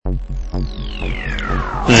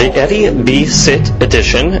The Eddie B. Sit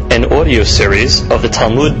edition and audio series of the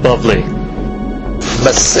Talmud Bavli.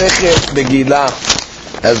 Masechet Megillah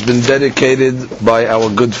has been dedicated by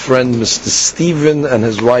our good friend Mr. Stephen and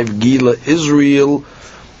his wife Gila Israel,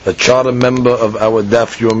 a charter member of our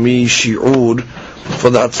Daf Yomi Shiur,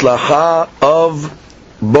 for the Hatzlacha of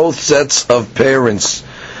both sets of parents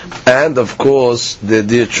and of course their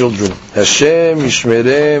dear children. Hashem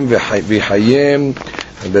Yishmerem v'Hayem,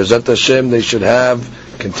 and Bezat Hashem they should have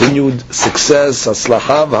continued success,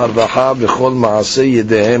 Hatzlacha v'Harvacha b'chol ma'aseh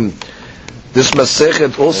yedehem. This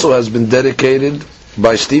Masechet also has been dedicated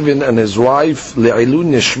by Stephen and his wife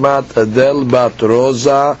Le'ilun Nishmat Adel Bat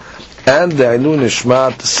Rosa and Le'ilun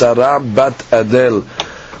Nishmat Sarah Bat Adel.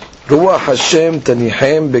 Ruach Hashem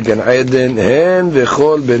Tanichem Began Eden Hen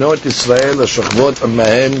V'chol Benot Israel Ashachvot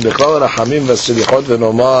Amahem B'chol Rachamim V'Silichot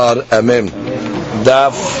V'Nomar Amen.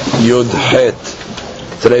 Daf Yud Het.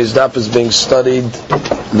 Today's daf is being studied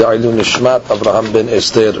Le'ilun Nishmat Avraham Ben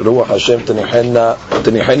Esther. Ruach Hashem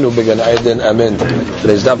Tanichenu Began Eden Amen.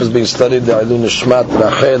 Today's daf is being studied Le'ilun Nishmat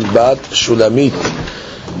Rachel Bat Shulamit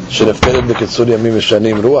שנפטרת בקיצור ימים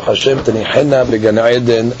ושנים. רוח השם תניחנה בגן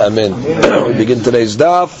עדן, אמן. We begin today's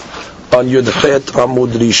daf on Yud Het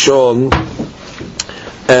Amud Rishon,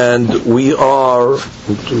 and we are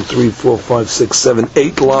 1, 2, 3, 4, 5, 6, 7,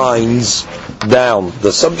 8 lines down.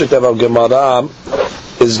 The subject of our Gemara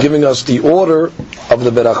is giving us the order of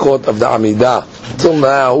the berachot of the Amidah. Till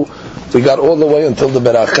now, we got all the way until the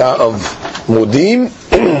beracha of Mudim,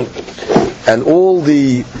 and all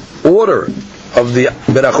the order of the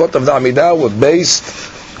berachot of the Amidah were based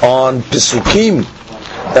on Pesukim,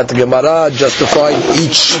 that the Gemara justified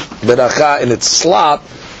each beracha in its slot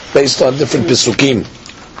based on different Pesukim.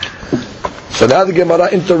 So now the Gemara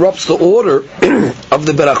interrupts the order of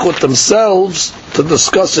the berachot themselves to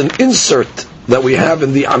discuss an insert that we have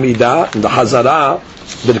in the Amidah, in the Hazara,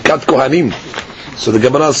 Birkat Kohanim. So the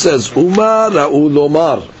Gemara says, Umar Ra'u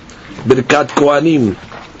Lomar, Birkat Kohanim,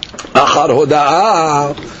 Achar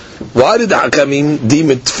Hoda'ah. Why did the Hakamim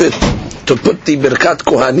deem it fit to put the Birkat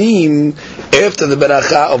Kohanim after the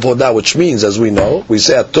Beracha of Hodah, which means, as we know, we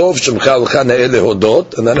say Atov Shemcha L'cha Ne'ele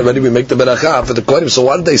Hodot, and then already we make the Beracha for the Kohanim. So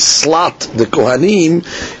why did they slot the Kohanim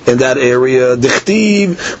in that area?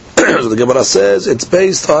 Dichtiv. So the Gemara says it's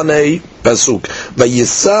based on a pasuk.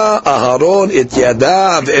 Vayisa Aharon et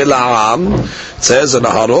yadav el ha'am. It says, and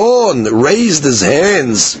Aharon raised his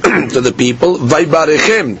hands to the people.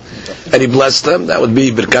 Vaybarechem, and he blessed them. That would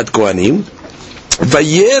be Birkat Kohanim.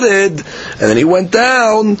 Vayered, and then he went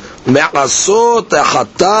down. Me'asot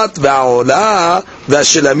hatat va'olah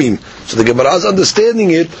va'shelamim. So the Gemara is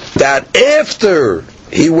understanding it that after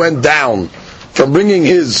he went down from bringing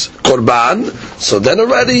his korban, so then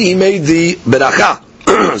already he made the beracha.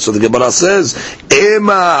 So the Gemara says,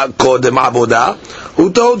 Ema kodem avodah.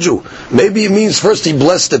 Who told you? Maybe it means first he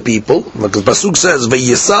blessed the people, because Pasuk says,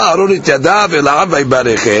 Vayisa Aron et yadav elav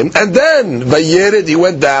vaybarechem, and then Vayered, he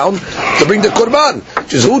went down to bring the korban.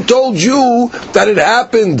 Which is, who told you that it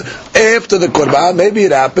happened after the korban? Maybe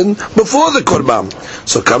it happened before the korban.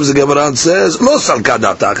 So comes the Gemara and says, Lo salka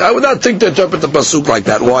datak. I would not think to interpret the Pasuk like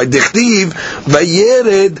that. Why? Dichtiv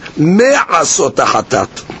Vayered me'asot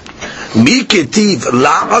hatat. Miketiv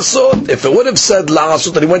la'asot. If it would have said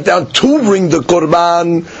la'asot, that he went down to bring the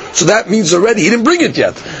korban, so that means already he didn't bring it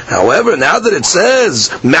yet. However, now that it says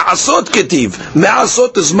ma'asot ketiv,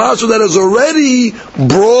 ma'asot is masu that is already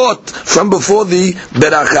brought from before the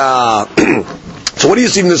beracha. So what do you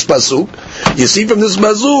see from this pasuk? You see from this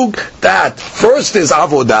pasuk that first is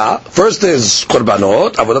avodah, first is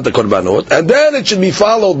korbanot, avodat the korbanot, and then it should be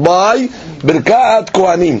followed by birkat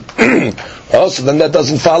kohanim. Oh, so then that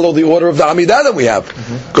doesn't follow the order of the Amidah that we have,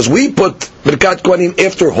 because we put birkat kohanim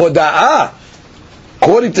after hoda'ah.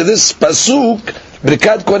 According to this pasuk,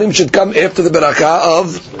 birkat kohanim should come after the beracha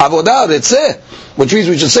of avodah. That's it. Which means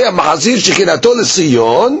we should say mahazir shekinato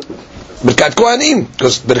l'siyon birkat kohanim,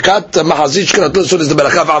 because birkat mahazir shekinato l'siyon is the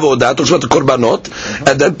beracha of avodah, talks about the korbanot,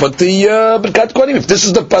 and then put the birkat kohanim. If this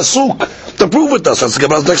is the pasuk to prove with us, that's the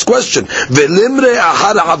Gemara's next question. Velimre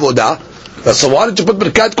ahar avodah. So why did you put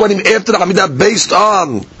Birkat Kohanim after the Amidah based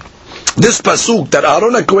on this pasuk that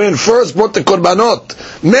Aaron HaKohen first brought the korbanot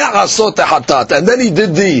me'asot hatat, and then he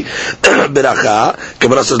did the beracha?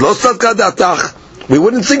 Gemara says, Lo tzadka da'atach. We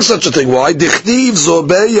wouldn't think such a thing. Why? Dichtiv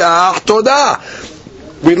zobeyach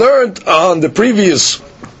todah. We learned on the previous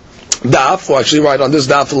daf, or actually right on this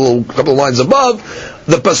daf, a couple of lines above,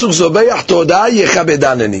 the pasuk zobeyach todah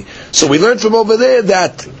yechabedaneni. So we learned from over there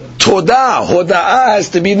that Todah, Hoda'ah has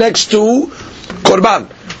to be next to Korban,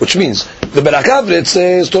 which means the Berakah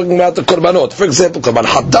is talking about the Korbanot. For example, Korban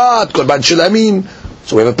Hatat, Korban Shilamim,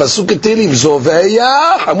 So we have a pasuk in Tehillim,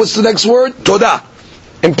 Zoveya, and what's the next word? Todah.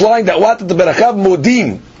 Implying that what? The Berachav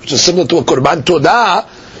Modim, which is similar to a Korban Todah,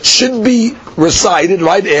 should be recited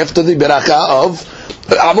right after the Beracha of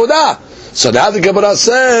Avodah. So now the Gemara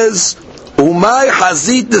says, Umay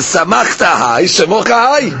Hazit de Samachtahai,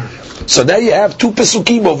 Shemochahai. So now you have two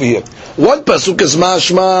pesukim over here. One pasuk is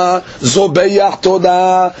mashma, Zobeyah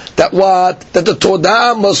Todah, that what? That the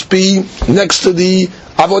Todah must be next to the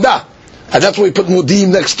Avodah. And that's why we put Modim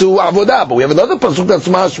next to Avodah. But we have another pasuk that's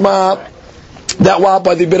mashma, that what?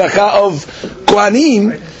 By the Beracha of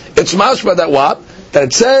Kohanim, it's mashma that what? That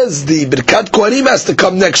it says the Birkat Kohanim has to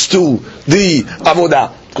come next to the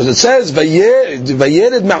Avodah. Because it says, Vayered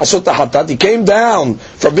Ma'asot HaHatat, he came down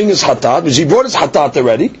from being his Hatat, because he brought his Hatat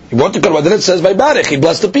already. He brought the Korban, then it says, Vaybarech, he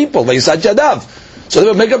blessed the people, Vayisad Yadav. So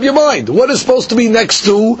then make up your mind. What is supposed to be next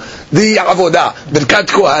to the Avodah? Birkat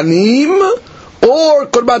Kohanim or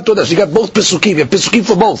Korban Todah? So you got both Pesukim, you have Pesukim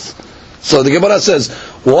for both. So the Gemara says,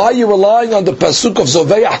 why are you relying on the Pasuk of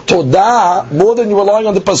Zoveyah Todah more than you're relying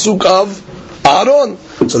on the Pasuk of Aaron?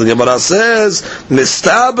 So the Gemara says,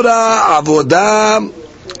 Mistabra Avodah,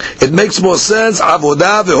 it makes more sense,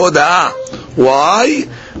 Avodah vehodah. Why?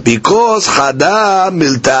 Because Hada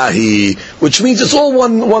miltahi, which means it's all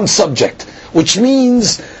one subject. Which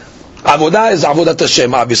means Avodah is Avodat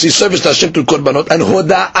Hashem, obviously, service to Hashem through Korbanot, and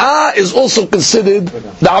Hoda'ah is also considered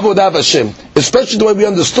the Avodah of Hashem. Especially the way we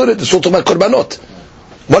understood it, it's talking about Korbanot.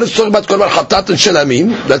 One is talking about Korban Hatat and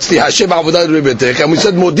Shelamim, that's the Hashem Avodah Rebetek, and we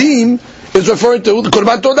said Modim is referring to the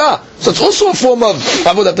Korban Todah. So it's also a form of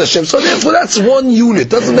Avodat Hashem. So therefore that's one unit. It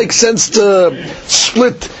doesn't make sense to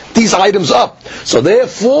split these items up. So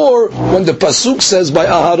therefore, when the Pasuk says by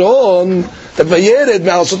Aharon, that Vayered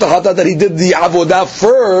Ma'asot HaHatat, that he did the Avodah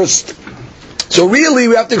first, so really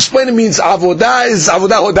we have to explain it means Avodah is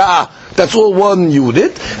Avodah Hoda'ah. That's all one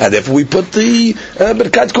unit. And if we put the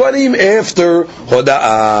Birkat Kohanim after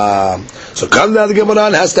Hoda'ah. So come now the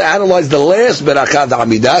Gemara has to analyze the last Beracha, the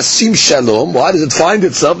Amidah, Sim Shalom. Why does it find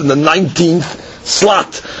itself in the 19th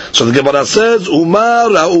slot? So the Gemara says, Umar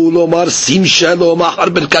Ra'ul Omar Sim Shalom Achar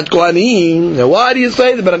Birkat Kohanim. Now why do you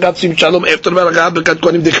say the Beracha Sim Shalom after Beracha Birkat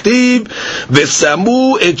Kohanim Dichtiv?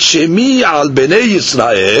 Vesamu et Shemi al Bnei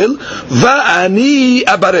Yisrael Va'ani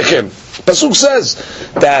Abarechem. Pasuk says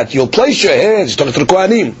that you'll place your hands, talking to the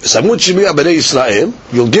Kohanim,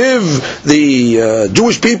 you'll give the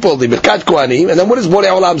Jewish people the Birkat Kohanim, and then what does Borei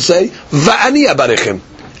Olam say? Va'ani abarechem,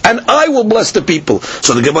 and I will bless the people.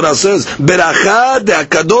 So the Gemara says, Beracha de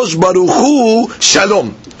HaKadosh Baruch Hu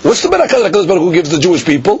Shalom. What's the Beracha that HaKadosh Baruch Hu gives the Jewish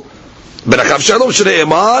people? Berachav Shalom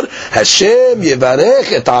Shneimar Hashem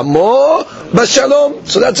Yevarech et Amo Bashalom.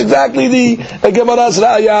 So that's exactly the Gemara's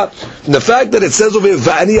Raya. The fact that it says over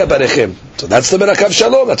Va'ani Abarechem. So that's the Berachav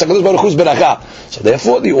Shalom. That's HaKadosh Baruch Hu's Beracha. So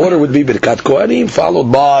therefore the order would be Birkat Kohanim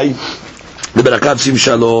followed by the Berachav Sim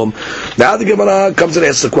Shalom. Now the Gemara comes and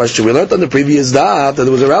asks the question. We learned on the previous daf that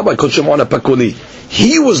there was a rabbi called Shimon HaPakuli.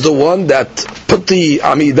 He was the one that put the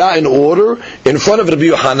Amidah in order in front of Rabbi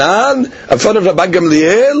Yohanan, in front of Rabbi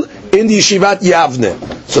Gamliel, in the Yeshivat Yavne.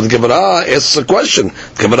 So the Gemara asks a question.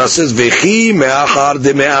 The Gemara says, Vechi me'achar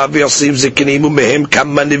de me'av yasim zekinimu mehem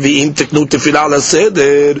kamma nevi'im teknu tefillah ala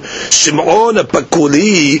seder Shimon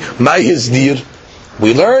HaPakuli my hizdir.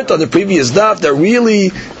 We learned on the previous daf that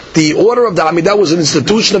really the order of the Amidah was an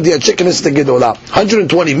institution of the Anshei Gedolah.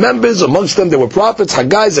 120 members, amongst them there were prophets,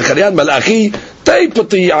 Haggai, Zechariah, Malachi. They put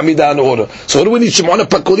the Amidah in order. So what do we need Shimon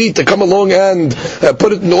HaPakuli to come along and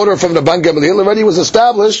put it in order from the Ban Gamliel? Already was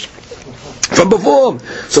established from before.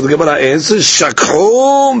 So the Gemara answers,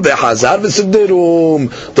 Shakhum behazar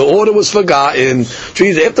v'sidderum. The order was forgotten.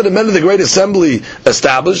 After the men of the Great Assembly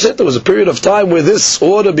established it, there was a period of time where this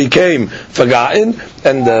order became forgotten,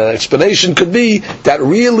 and the explanation could be that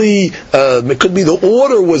really, it could be the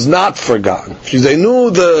order was not forgotten. They knew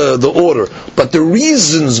the order, but the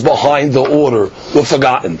reasons behind the order were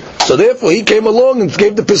forgotten. So therefore he came along and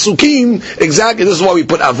gave the Pesukim exactly, this is why we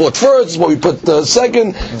put Avot first, this is why we put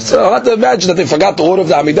second. So I have to imagine that they forgot the order of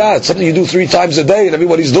the Amidah. It's something you do 3 times a day and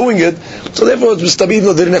everybody's doing it. So therefore it's Mistabid,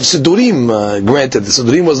 they didn't have Sidurim granted. The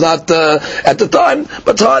Sidurim was not at the time,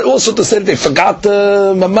 but also to say that they forgot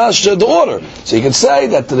Mamash the order. So you can say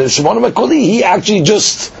that the Shimon HaPakuli, he actually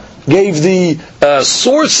just gave the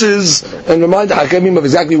sources and reminded Hakamim of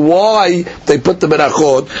exactly why they put the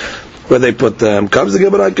Berachot where they put them. Comes the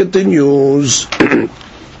Gemara continues.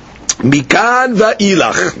 Mikan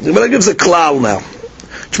va'ilach. The Gemara gives a klal now,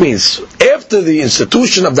 which means after the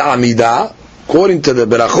institution of the Amidah, according to the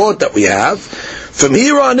Berachot that we have, from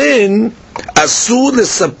here on in, asur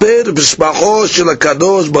lesaper b'shmacho shel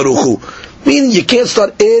HaKadosh Baruch Hu. Meaning you can't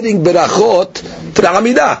start adding Berachot to the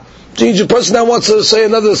Amidah. A person now wants to say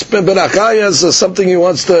another berakah, he has something he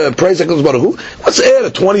wants to praise HaKadosh Baruch Hu. Let's add a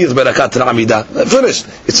 20th berakah to the Amidah. Finished.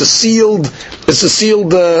 It's a sealed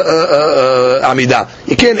Amidah.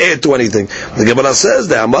 You can't add to anything. The Gemara says,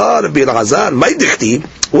 the Amar Bil'azan, May Dichti.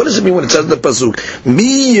 What does it mean when it says in the pasuk?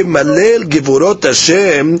 Mi yimalel givurot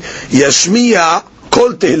Hashem yashmiya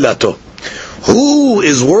kol tehilato. Who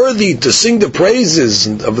is worthy to sing the praises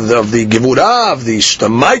of the Gevurah, of the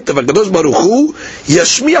might of HaKadosh Baruch Hu?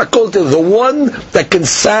 Yashmiya kol tehilato, the one that can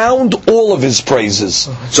sound all of his praises.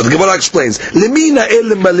 So the Gemara explains, Lemina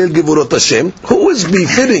el yimalel givurot Hashem. Who is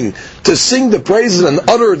befitting to sing the praises and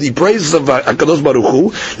utter the praises of HaKadosh Baruch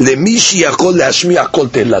Hu? Lemishi yakol lashmiya kol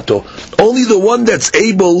tehilato. Only the one that's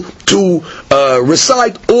able to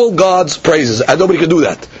recite all God's praises, and nobody can do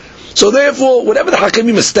that. So therefore, whatever the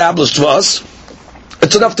Hakamim established for us,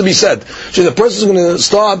 it's enough to be said. So the person is going to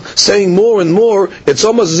start saying more and more. It's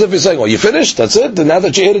almost as if he's saying, "Oh, you finished? That's it? And now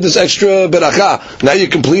that you added this extra berakah, now you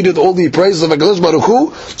completed all the praises of HaKadosh Baruch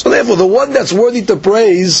Hu." So therefore, the one that's worthy to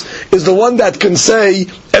praise is the one that can say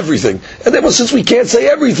everything. And therefore, since we can't say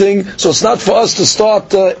everything, so it's not for us to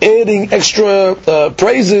start adding extra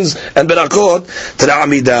praises and berakot to the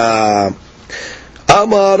Amidah.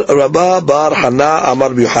 Amar Rabba Bar Hana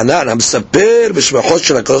Amar Yuhanan Hamsaper B'Shmachot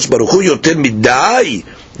Shel HaKadosh Baruch Hu Yoter Midai.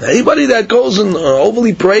 Anybody that goes and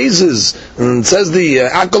overly praises and says the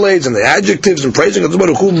accolades and the adjectives and praising HaKadosh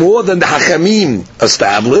Baruch Hu more than the Hakamim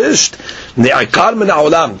established, Ne'akar Min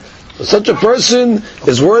Ha'olam. Such a person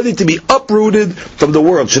is worthy to be uprooted from the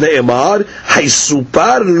world. Shnei Emar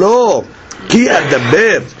Haysupar Lo Ki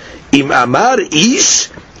Adaber Im Amar Ish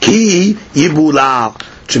Ki Yibula.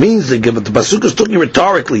 Which means the pasuk is talking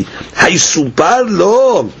rhetorically. Haysupar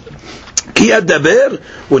lo ki adaber,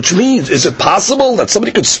 which means, is it possible that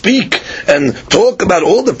somebody could speak and talk about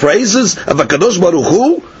all the praises of HaKadosh Baruch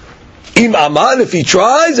Hu? Im aman, if he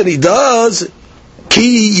tries and he does,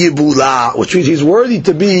 ki yibula, which means he's worthy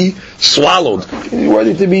to be swallowed. He's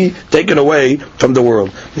worthy to be taken away from the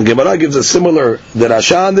world. The Gemara gives a similar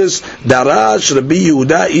derasha on this. Darash Rabbi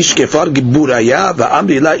Yehuda ish kefar giburaya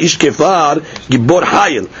va'amri la ish kefar gibor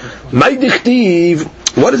hayil. May dichtiv,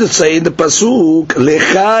 what does it say in the pasuk?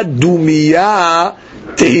 Lecha dumiya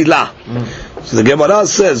tehila. So the Gemara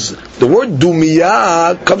says the word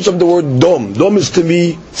dumiya comes from the word dom. Dom is to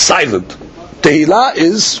be silent. Tehila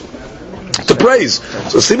is to praise.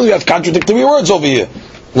 So seemingly you have contradictory words over here.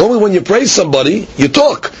 Normally when you praise somebody, you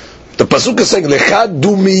talk. The pasuk is saying Lecha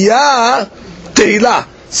dumiya tehila,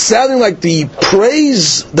 sounding like the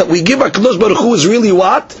praise that we give HaKadosh Baruch Hu is really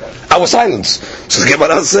what? Our silence. So the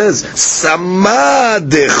Gemara says Sama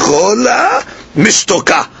dechola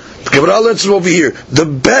mishtoka. The Gemara learns from over here. The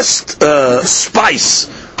best spice,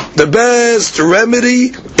 the best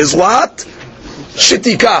remedy is what?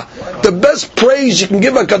 Shitika. The best praise you can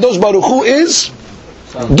give HaKadosh Baruch Hu is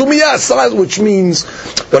Dumiyah, silent, which means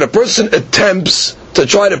when a person attempts to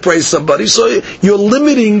try to praise somebody, so you're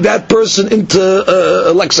limiting that person into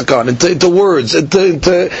a lexicon, into words,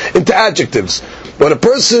 into adjectives. When a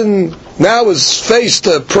person now is faced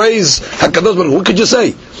to praise HaKadosh Baruch Hu, what could you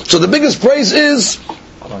say? So the biggest praise is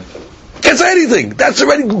can't say anything. That's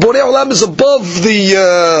already Borei Olam is above the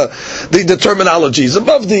terminologies,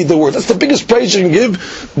 above the word. That's the biggest praise you can give.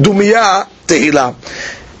 Dumiyah tehila.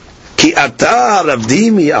 Ki ata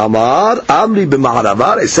Ravdimi Amar Amri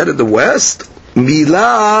b'Ma'aravar. I said in the west.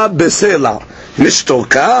 Mila besela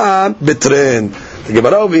mishtoka betren. The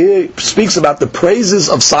Gemara over here speaks about the praises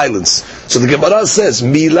of silence. So the Gemara says,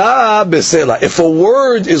 Mila besela. If a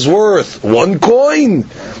word is worth 1 coin,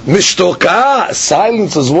 mishtoka,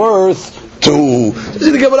 silence is worth 2. You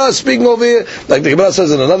see the Gemara is speaking over here, like the Gemara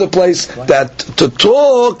says in another place, that to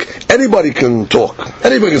talk, anybody can talk.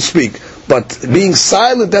 Anybody can speak. But being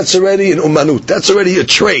silent, that's already an umanut. That's already a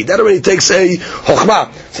trade. That already takes a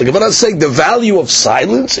chokhmah. So the Gemara is saying the value of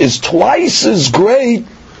silence is twice as great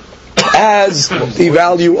as the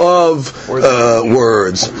value of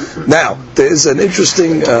words. Now, there is an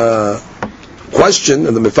interesting question,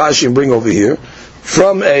 and the Mefashim bring over here,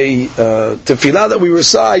 from a tefillah that we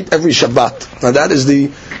recite every Shabbat. Now that is the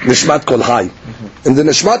Nishmat Kol Hai. In the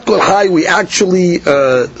Nishmat Kol Hai, we actually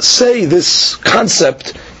say this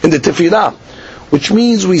concept in the tefillah, which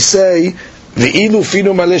means we say, ואילו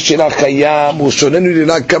פינו מלא שירה חיים, ושוננו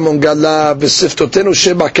לילה כמונגלה, ושפתותינו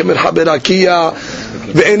שבע כמרחבי רקיע,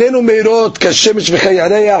 Ve'enenu meirot kashemesh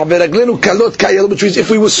v'chayareach ve'raglenu kalot ka'yel, which means if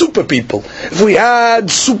we were super people, if we had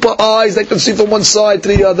super eyes that could see from one side to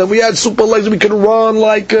the other, we had super legs, we could run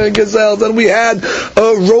like gazelles, and we had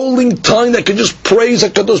a rolling tongue that could just praise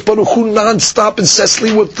HaKadosh Baruch Hu non-stop,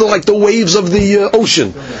 incessantly with like the waves of the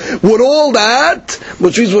ocean. With all that,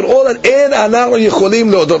 which means with all that, en anachnu yicholim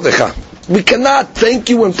leodot lecha. We cannot thank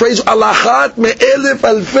you and praise you. Alachat me'elef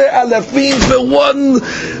alfei alafim for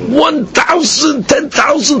 1,000,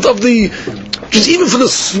 10,000 of the, just even for the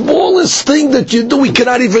smallest thing that you do, we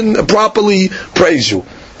cannot even properly praise you.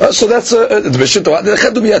 So that's the mission.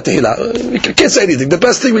 We can't say anything. The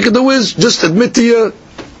best thing we can do is just admit to your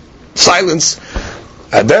silence.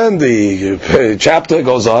 And then the chapter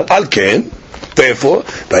goes on. Al-Ken. Therefore,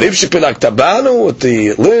 with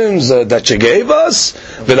the limbs that you gave us,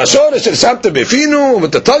 with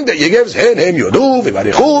the tongue that you gave us,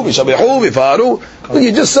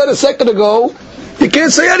 you just said a second ago, you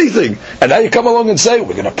can't say anything. And now you come along and say,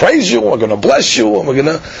 we're going to praise you, we're going to bless you, and we're going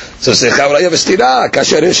to... So say, you have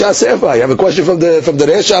a question from the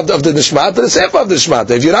Resha of the Nishmat to the Sefer of the Nishmat.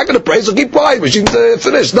 If you're not going to praise, so keep quiet, we should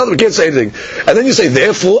finish. No, we can't say anything. And then you say,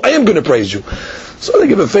 therefore, I am going to praise you. So they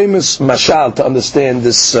give a famous mashal to understand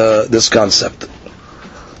this concept.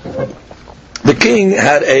 The king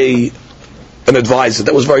had an advisor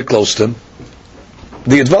that was very close to him.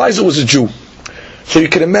 The advisor was a Jew. So you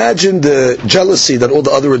can imagine the jealousy that all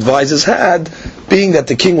the other advisors had, being that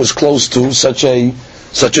the king was close to such a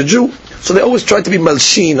Jew. So they always tried to be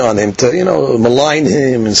malshin on him, to malign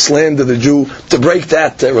him and slander the Jew, to break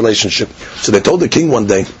that relationship. So they told the king one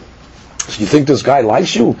day, you think this guy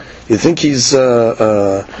likes you? You think he's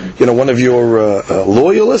one of your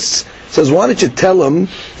loyalists? He says, why don't you tell him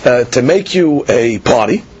to make you a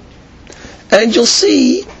party, and you'll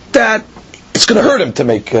see that it's going to hurt him to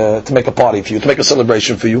make a party for you, to make a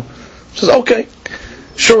celebration for you. He says, okay.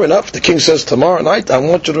 Sure enough, the king says, tomorrow night I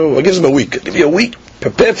want you to, gives him a week. I'll give you a week.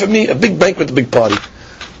 Prepare for me a big banquet, a big party.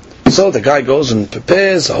 So the guy goes and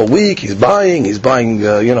prepares a whole week. He's buying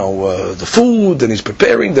the food, and he's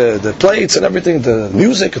preparing the plates and everything, the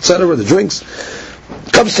music, etc., the drinks.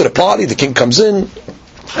 Comes to the party, the king comes in,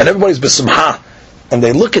 and everybody's besimha. And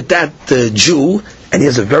they look at that Jew, and he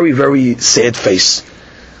has a very, very sad face.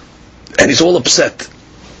 And he's all upset.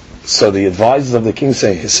 So the advisors of the king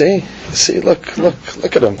say, you see, look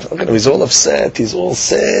at him. He's all upset, he's all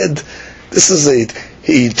sad. This is it.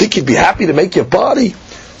 He'd think he'd be happy to make you a party.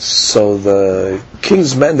 So the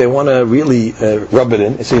king's men, they want to really rub it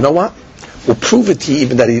in. They say, you know what? We'll prove it to you,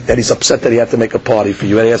 even that he's upset that he had to make a party for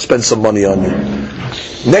you, and he had to spend some money on you.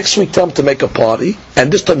 Next week, tell him to make a party,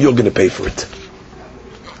 and this time you're going to pay for it.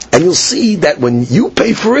 And you'll see that when you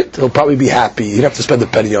pay for it, he'll probably be happy. He didn't have to spend a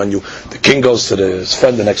penny on you. The king goes to his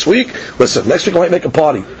friend the next week. Listen, next week I might make a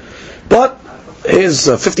party, but here's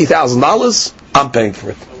 $50,000. I'm paying for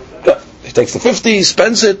it. He takes the 50,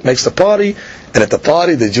 spends it, makes the party, and at the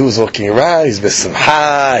party the Jew's walking around, he's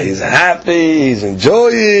besimcha, he's happy, he's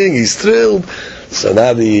enjoying, he's thrilled. So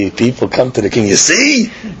now the people come to the king, you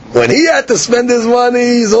see, when he had to spend his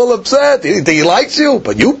money, he's all upset, he didn't think he likes you,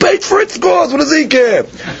 but you paid for it, of course, what does he care?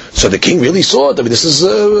 So the king really saw it. I mean, this is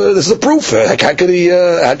a proof. How could he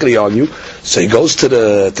argue? So he goes to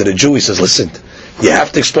the Jew, he says, listen, you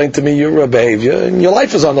have to explain to me your behavior, and your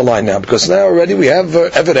life is on the line now, because now already we have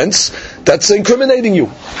evidence that's incriminating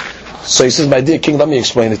you. So he says, my dear king, let me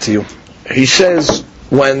explain it to you. He says,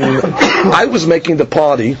 when I was making the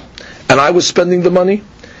party, and I was spending the money,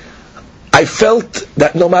 I felt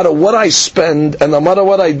that no matter what I spend, and no matter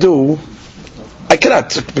what I do, I cannot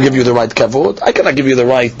give you the right kavod, I cannot give you the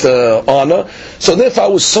right honor. So therefore I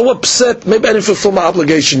was so upset, maybe I didn't fulfill my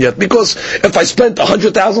obligation yet, because if I spent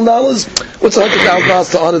 $100,000, what's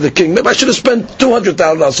 $100,000 to honor the king? Maybe I should have spent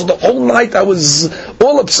 $200,000. So the whole night I was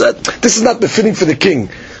all upset. This is not befitting for the king.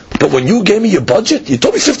 But when you gave me your budget, you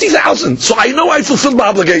told me $50,000, so I know I fulfilled my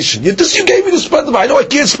obligation. You gave me to spend them. I know I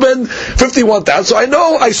can't spend $51,000, so I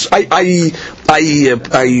know I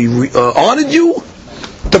honored you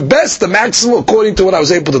the best, the maximum, according to what I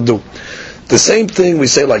was able to do. The same thing we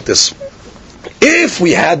say like this: if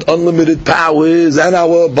we had unlimited powers and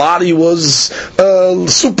our body was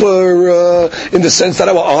super in the sense that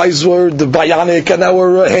our eyes were the bionic and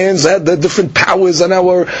our hands had the different powers and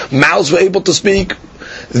our mouths were able to speak,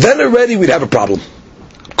 then already we'd have a problem.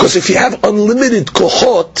 Because if you have unlimited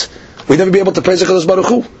kohot, we'd never be able to praise HaKadosh Baruch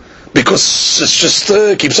Hu. Because it just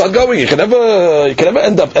keeps on going. You can never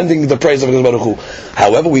end up ending the praise of HaKadosh Baruch Hu.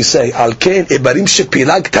 However, we say, Al Ken Ebarim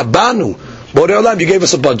Shepilag Tabanu Borei Olam, you gave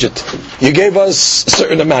us a budget. You gave us a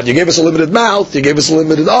certain amount. You gave us a limited mouth. You gave us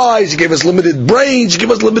limited eyes. You gave us limited brains. You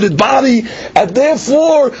gave us limited body. And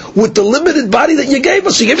therefore, with the limited body that you gave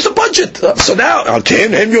us a budget. So now, which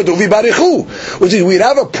is, we'd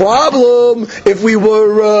have a problem if we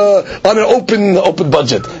were on an open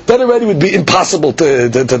budget. Then already would be impossible to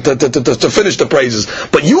finish the praises.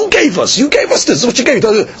 But you gave us this. This is what you gave.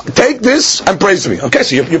 Take this and praise me. Okay,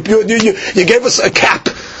 so you gave us a cap.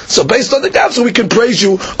 So based on the cap, so we can praise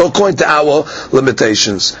you according to our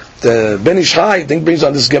limitations. The Ben Ish Hai, I think, brings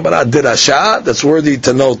on this Gemara Dirasha that's worthy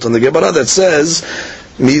to note on the Gemara that says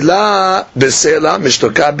Milah besela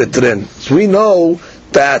mishtoka betren. So we know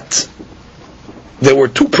that there were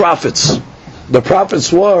two prophets. The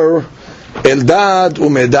prophets were Eldad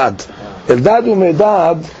Umedad. Eldad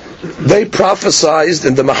Umedad, they prophesied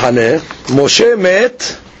in the Mahaneh, Moshe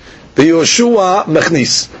met, the Yoshua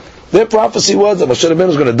mechnis. Their prophecy was that Moshe Rabbeinu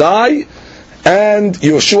is going to die, and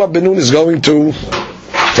Yoshua ben Nun is going to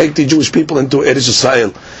take the Jewish people into Eretz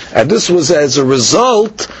Yisrael. And this was as a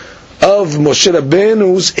result of Moshe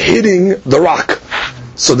Rabbeinu's hitting the rock.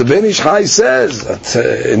 So the Ben Ish Hai says that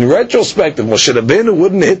in retrospect, if Moshe Rabbeinu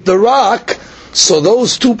wouldn't hit the rock, so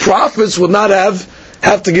those two prophets would not have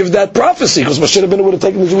to give that prophecy, because Moshe Rabbeinu would have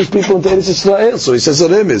taken the Jewish people into Eretz Yisrael. So he says the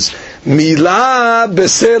name is Milah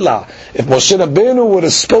Besela. If Moshe Rabbeinu would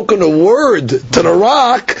have spoken a word to the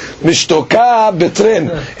rock, Mishtoka Betren,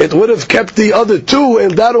 it would have kept the other two,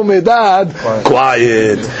 Eldad Umedad,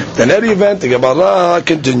 quiet. In any event, the Gemara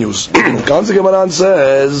continues. Comes the Gemara and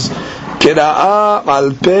says, Kira'a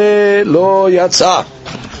al pe lo yatsa.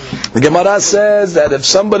 The Gemara says that if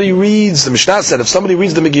somebody reads, the Mishnah said, if somebody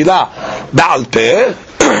reads the Megillah Ba'al Peh,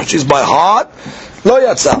 which is by heart, Lo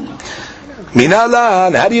Yatsa.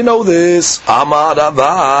 Minalan, how do you know this? Amar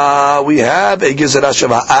Rava, we have a Gezerah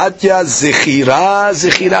Shava, Atya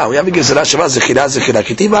Zechira. We have a Gezerah Shava, Zechira.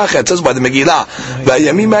 Kitivach, it says by the Megillah,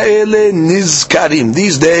 Vayamim ha'ele nizkarim.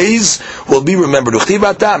 These days will be remembered.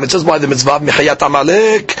 Uchtivatam, it says by the Mitzvah, Mechayat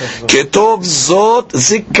Amalek, Ketov Zot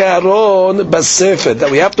Zikaron Basefer.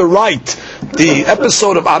 That we have to write the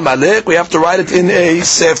episode of Amalek, we have to write it in a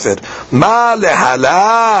Sefer. Ma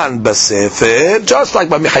lehalan Basefer, just like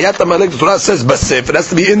by Mechayat Amalek, the Torah says Basefer, it has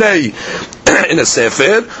to be in a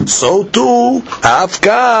Sefer. So too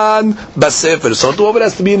Afkan Basefer. So too it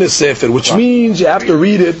has to be in a Sefer, which means you have to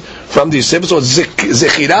read it from the Sefer. So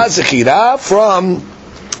Zechira from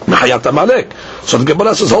Mechayat Amalek. So the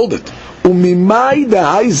Gemara says, hold it. Umimai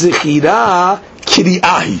dahai Zechira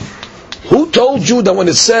Kiriahi. Who told you that when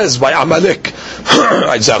it says by Amalek,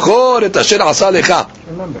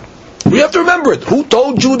 remember. We have to remember it. Who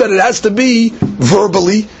told you that it has to be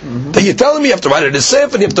verbally? That you're telling me you have to write it in a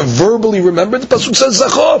sefer and you have to verbally remember it? The pasuk says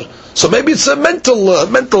Zachor. So maybe it's a mental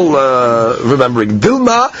remembering.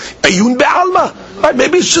 Dilma ayun be'alma. Right?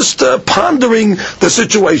 Maybe it's just pondering the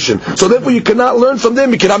situation. So therefore you cannot learn from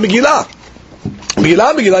them. You cannot Megillah.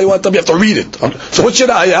 Megillah, you have to read it. So what's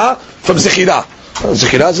your ayah? From Zechira.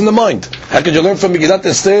 Zechira is in the mind. How can you learn from Megillat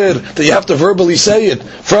Esther that you have to verbally say it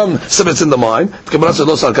from something that's in the mind? The Gemara says,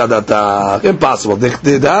 impossible. Because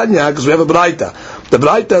we have a Braita. The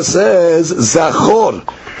Braita says, Zachor.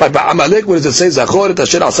 Like by Amalek, what does it say? Zachor et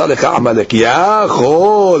asher asa lecha Amalek.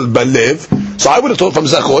 Yachol balev. So I would have told from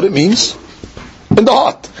Zachor, it means in the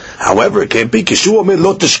heart. However, it can't be. Kishu omer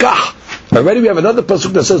lo tishkach. Already we have another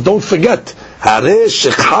pasuk that says, don't forget.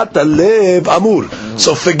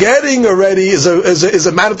 So forgetting already is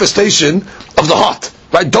a manifestation of the heart.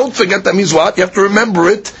 Right? Don't forget, that means what? You have to remember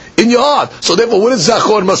it in your heart. So therefore, what is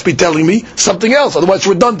Zachor must be telling me? Something else. Otherwise it's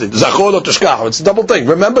redundant. Zachor or Tishkach. It's a double thing.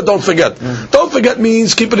 Remember, don't forget. Don't forget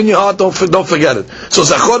means keep it in your heart, don't forget it. So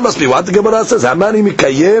Zachor must be what? The Gemara says, Hamani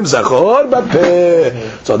mikayem Zachor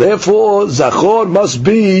bapeh. So therefore, Zachor must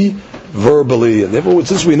be verbally. And therefore,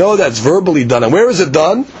 since we know that's verbally done, and where is it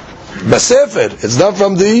done? Basefer. It's done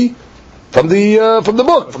from the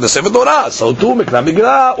book, from the Sefer Torah. So too, Mikra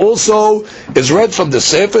Megillah also is read from the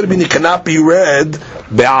Sefer, meaning it cannot be read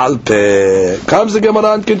Be'al Peh. Comes the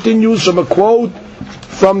Gemara and continues from a quote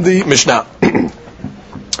from the Mishnah.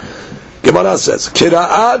 Gemara says,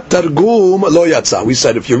 Kira'at Targum lo yatsa. We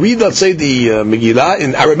said if you read, let's say, the Megillah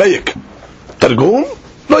in Aramaic, Targum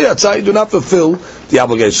lo yatsa, you do not fulfill the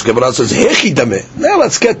obligation. Gemara says, Hechidame. Now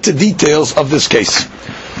let's get to details of this case.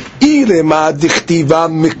 If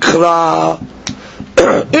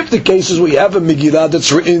the case is we have a Megillah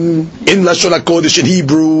that's written in Lashon HaKodesh in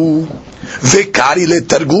Hebrew, Vekari le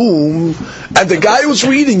Targum, and the guy who's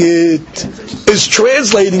reading it is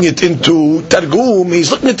translating it into Targum,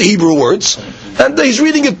 he's looking at the Hebrew words, and he's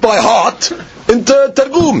reading it by heart into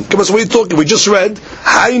Targum. Because what are you talking? We just read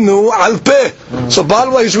Haynu al Peh. So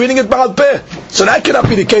bottom line, he's reading it by al Peh. So that cannot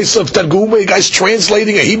be the case of Targum, where you guys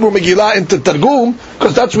translating a Hebrew Megillah into Targum,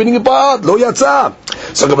 because that's reading it by heart. Lo yatsa.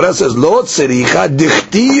 So Gemara says, Lo tzericha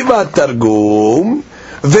dichtiva Targum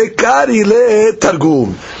vekari le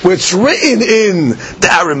Targum, where it's written in the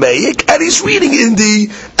Aramaic, and he's reading in the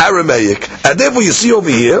Aramaic. And therefore you see over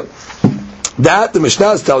here, that the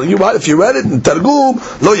Mishnah is telling you, what if you read it in Targum,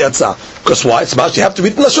 lo yatsa. Because why? It's about you have to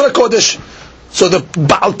read in Lashon HaKodesh. So the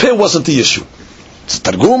Baal Peh wasn't the issue. It's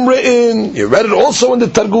Targum written, you read it also in the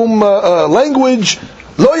Targum language,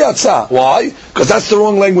 lo yatsa. Why? Because that's the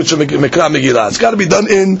wrong language of Mikra Megillah. It's got to be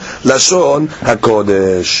done in Lashon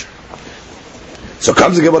HaKodesh. So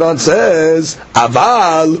comes the Gemara and says,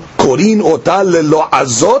 Aval korin ota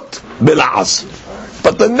lelo'azot bela'az.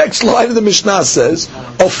 But the next line of the Mishnah says,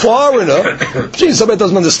 a foreigner, somebody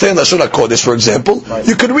doesn't understand Lashon HaKodesh, for example,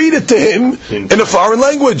 you could read it to him in a foreign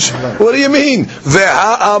language. What do you mean?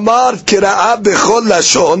 Ve'ha'amar kira'a bechol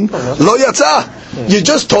lashon lo yatsa. You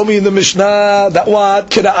just told me in the Mishnah that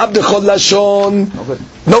what? Kira'a bechol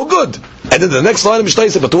lashon, no good. And then the next line of Mishnah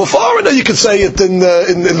says, but to a foreigner you can say it in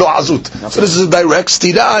Lo'azut. So this is a direct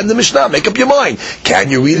stira in the Mishnah. Make up your mind. Can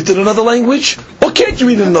you read it in another language? Or can't you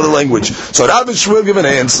read it in another language? So Rav and Shmuel give an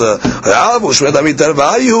answer.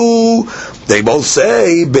 They both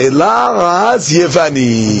say, Bela'az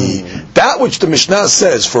Yevani. That which the Mishnah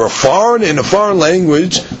says for a foreign in a foreign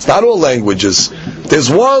language, it's not all languages. There's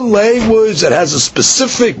one language that has a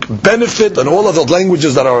specific benefit on all of the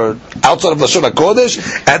languages that are outside of Lashon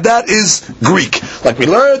HaKodesh, and that is Greek. Like we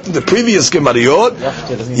learned in the previous Gemariyot,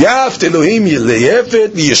 Yaft Elohim Yefet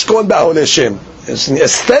Yishkon Ba'ol Hashem.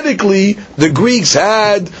 Aesthetically, the Greeks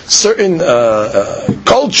had certain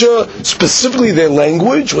culture, specifically their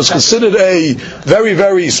language was considered a very,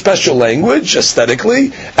 very special language,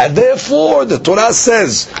 aesthetically, and therefore the Torah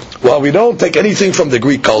says, well, we don't take anything from the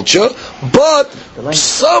Greek culture, but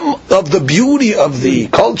some of the beauty of the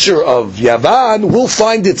culture of Yavan will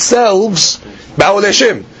find itself Ba'ol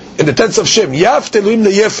Hashem, in the tense of Shem. Yaft Elohim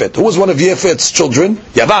LeYefet. Who was one of Yefet's children?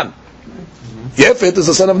 Yavan. Yefet is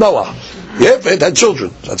the son of Noah. Yefet had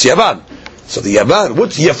children. That's Yavan. So the Yavan,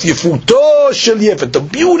 what's Yefuto Shel Yefet? The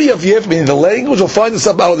beauty of Yefet, meaning the language, will find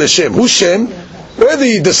itself Ba'ol Hashem. Who's Shem? We're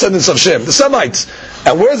the descendants of Shem, the Semites.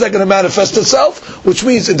 And where is that going to manifest itself? Which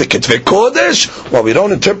means in the Ketvei Kodesh, well, we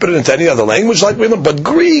don't interpret it into any other language like we know, but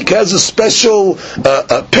Greek has a special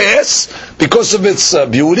pass because of its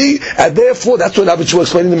beauty, and therefore, that's what Rabbi Shmuel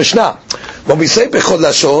explained in the Mishnah. When we say Bechol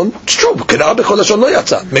Lashon, it's true, Bechol Lashon lo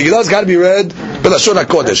yatsa. Megillah's got to be read B'Lashon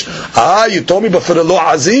HaKodesh. You told me, but for the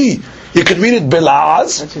Lo'azi, you could read it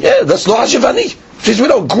Bela'az. Yeah, that's Lo'az Yevani. We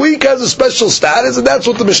know Greek has a special status, and that's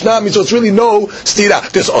what the Mishnah means. So it's really no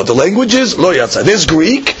stira. There's other languages, lo yatsa. There's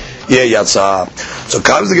Greek, yeah, yatsa. So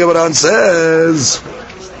comes the Gemara and says,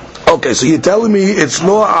 okay, so you're telling me it's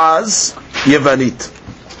Lo'az Yevanit.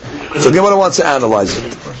 So the Gemara wants to analyze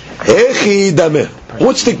it. Hechi dameh.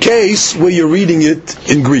 What's the case where you're reading it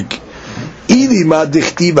in Greek? Idima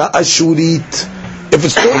dichtiva ashurit. If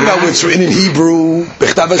it's talking about where it's written in Hebrew,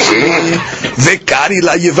 Vekari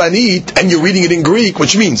la Yevanit, and you're reading it in Greek,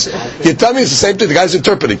 which means you're telling me it's the same thing the guy's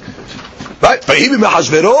interpreting. Right? He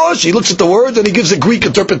looks at the words and he gives a Greek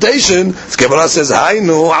interpretation. Gemara says,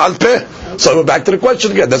 Haynu al Peh. So we're back to the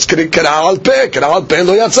question again. That's Kira al Peh. Kira al Peh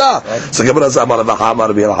lo yatsa. So Gemara says, Amar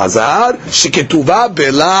v'hamar b'Elazar, Shiketuva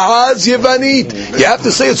bela'az Yevanit. You have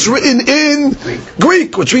to say it's written in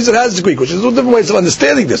Greek, which means it has the Greek, which is different ways of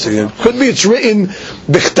understanding this. It could be it's written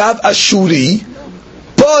B'chtav Ashuri,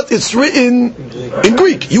 but it's written in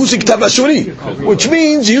Greek, using Ktav Ashuri, which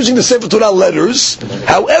means using the Sefer Torah letters.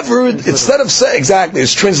 However, instead of saying exactly,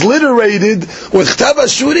 it's transliterated with Ktav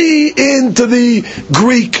Ashuri into the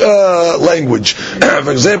Greek language.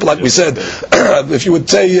 For example, like we said, if you would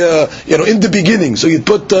say, in the beginning, so you'd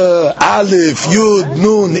put Aleph, Yud,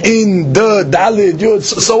 Nun, In, the Dalit, Yud,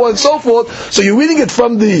 so on and so forth. So you're reading it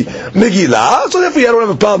from the Megillah, so therefore you don't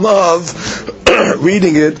have a problem of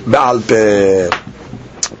reading it Ba'al Peh.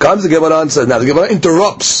 Comes the Gemara and says, now the Gemara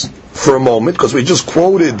interrupts for a moment, because we just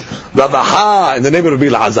quoted Ravaha in the name of Rabbi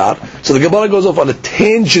Elazar. So the Gemara goes off on a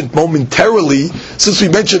tangent momentarily, since we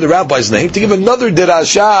mentioned the rabbi's name, to give another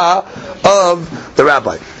derasha of the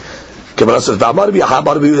rabbi. Gemara says, V'amar Rabbi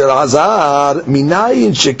Elazar,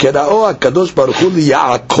 minayin shekera'o HaKadosh Baruch Hu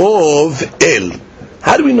liYaakov El.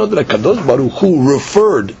 How do we know that HaKadosh Baruch Hu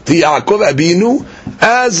referred to Yaakov Abinu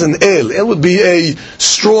as an El? El would be a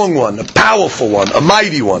strong one, a powerful one, a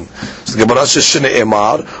mighty one. So the Gemara says,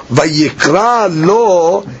 Shne'emar, Vayikra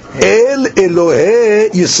lo El Elohe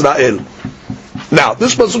Yisrael. Now,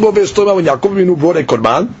 this pasuk over is talking about when Yaakov Avinu brought a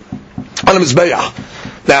korban on a mizbeach.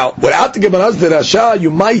 Now, without the Gemara's derasha,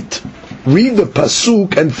 you might read the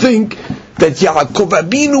pasuk and think that Yaakov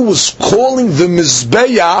Avinu was calling the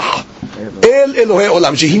mizbeach El Elohei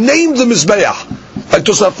Olam. He named the mizbeach. Like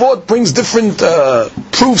Tosafot brings different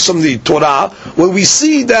proofs from the Torah where we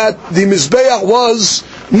see that the Mizbeach was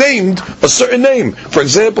named a certain name. For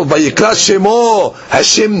example, Vayikra Shemo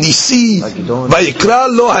Hashem Nisi, Vayikra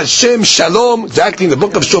Lo Hashem Shalom, exactly in the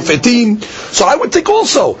book of Shofetim. So I would think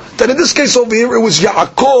also that in this case over here it was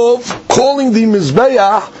Yaakov calling the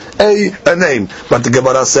Mizbeach a name. But the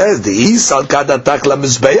Gemara says, the Isal Kadatak La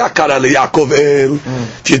Mizbeach Kara Le Yaakov El.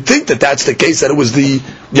 If you think that that's the case, that it was the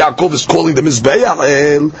Yaakov is calling the Mizbeach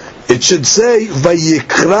El, it should say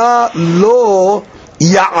Vayikra Lo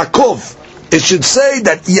Yaakov. It should say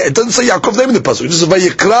that, it doesn't say Yaakov's name in the pasuk. It just says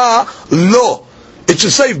Vayikra Lo. It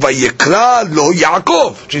should say Vayikra Lo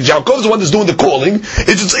Yaakov. Yaakov is the one that's doing the calling.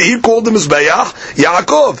 It should say he called him Mizbeach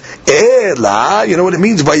Yaakov. Ela, you know what it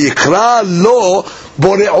means? Vayikra Lo,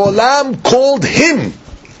 Borei Olam called him.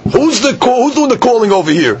 Who's doing the calling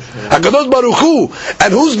over here? HaKadosh Baruch Hu.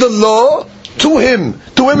 And who's the law? To him.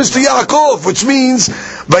 To him is to Yaakov, which means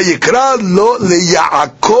Vayikra Lo Le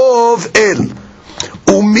Yaakov El.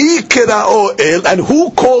 Umi Kera'o El, and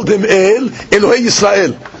who called him El? Elohei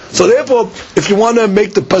Yisrael. So therefore, if you want to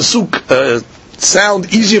make the pasuk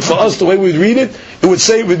sound easier for us, the way we read it,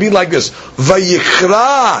 it would be like this: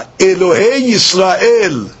 Vayikra Elohei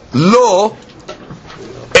Yisrael Lo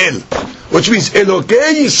El, which means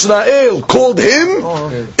Elohei Yisrael called him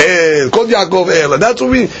El, called Yaakov El, and that's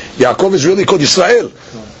what Yaakov is really called Yisrael,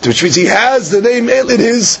 which means he has the name El in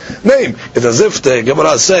his name. It's as if the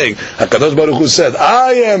Gemara is saying, HaKadosh Baruch Hu said,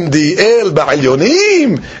 I am the El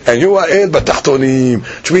Ba'alyonim, and you are El Ba'tachtonim,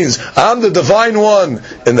 which means I'm the divine one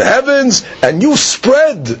in the heavens, and you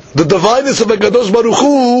spread the divineness of HaKadosh Baruch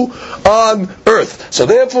Hu on earth. So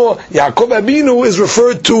therefore, Yaakov Avinu is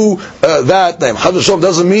referred to that name. Chas v'shalom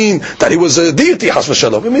doesn't mean that he was a deity, Chas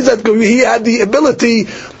v'shalom. It means that he had the ability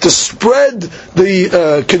to spread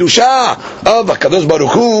the Kedusha of HaKadosh Baruch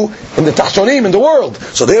Hu in the Tachtonim, in the world.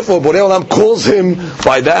 So therefore, Borei Olam calls him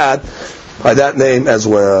by that name as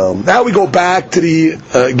well. Now we go back to the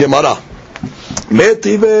Gemara.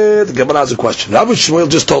 The Gemara has a question. Rabbi Shmuel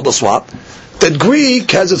just told us what? That Greek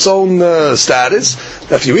has its own status.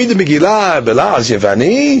 If you read the Megillah, Belaz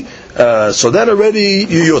Yevani, so then already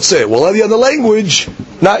you Yotzeh. Well, any other language,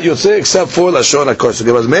 not Yotzeh, except for Lashon HaKosh. So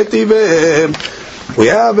Gemara we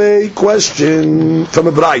have a question from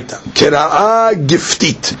a Braita. Kera'ah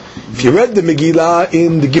Giftit. If you read the Megillah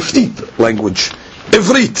in the Giftit language,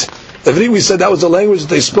 Ivrit, we said that was the language that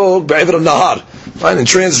they spoke by Ivr al-Nahar, right, in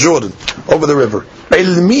Transjordan, over the river.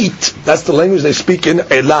 Elmit, that's the language they speak in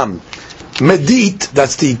Elam. Medit,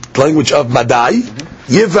 that's the language of Madai.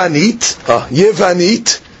 Yevanit,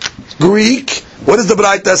 Greek. What does the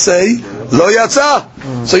Braita say? Lo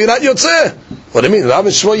Yatsa. So you're not Yotzeh. What do you mean? Rabbi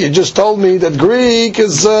Shmuel, you just told me that Greek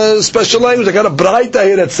is a special language. I got a Braita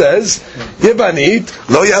here that says Yevanit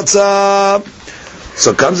Lo Yatsa.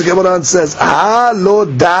 So comes the Gemara and says Ha Lo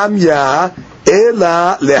Damya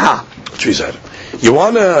Ela Leha. Which we said. You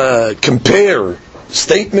want to compare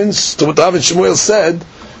statements to what Rabbi Shmuel said?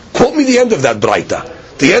 Quote me the end of that Braita.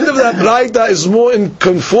 The end of that Braita is more in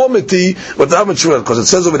conformity with Rabbi Shmuel, because it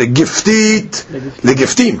says over the Giftit Le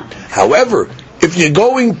Giftim. However, if you're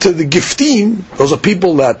going to the Giftim, those are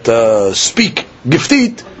people that speak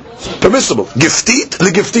Giftit, permissible. Giftit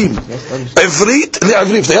le Giftim. Ivrit le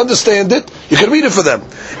Ivrit. If they understand it, you can read it for them.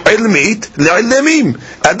 Ilmit le Ilamim.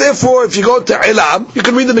 And therefore, if you go to Elam, you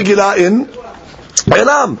can read the Megillah in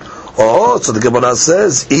Elam. Oh, so the Gemara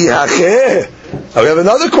says, Ihacheh. Now we have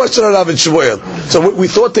another question on Rabbi Shmuel. So we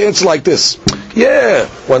thought to answer like this. Yeah,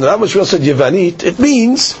 when Rabbi Shmuel said Yevanit, it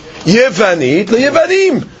means Yevanit le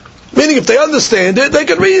Yevanim. Meaning, if they understand it, they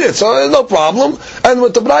can read it, so there's no problem. And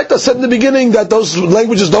what the Braita said in the beginning, that those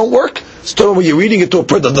languages don't work, so when you're reading it to a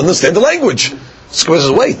person that doesn't understand the language. So he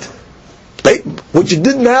says, wait, what you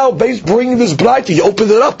did now, bringing this Braita, you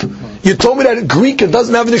opened it up. You told me that Greek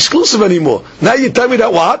doesn't have an exclusive anymore. Now you tell me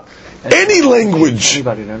that what? Any language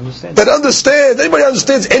anybody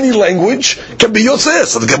understands any language can be Yotzeh.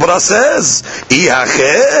 So the Gemara says,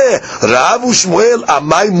 Rav Shmuel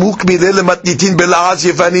amai mukmi lematnitin bela'az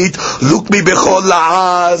yevanit lukmi bechol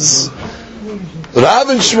la'az. Rav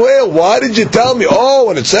and Shmuel, why did you tell me? Oh,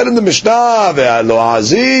 when it said in the Mishnah,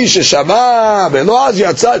 ve'alo'azi sheshama ve'lo'az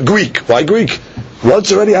yatzat, Greek. Why Greek? Once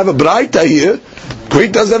you already have a Braita here,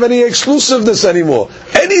 Greek doesn't have any exclusiveness anymore.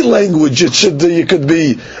 Any language you could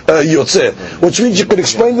be Yotzeh, which means you could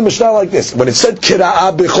explain the Mishnah like this. When it said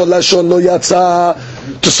Kira'ah b'chol lashon lo yatsa,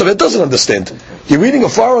 Tosafot doesn't understand. You're reading a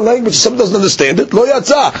foreign language, someone doesn't understand it. Lo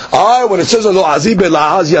yatsa. When it says lo azi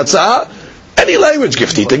belahaz yatsa, any language,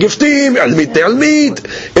 giftita giftim, almit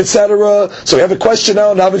almit, etc. So we have a question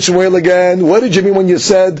now, Navin Shmuel again. What did you mean when you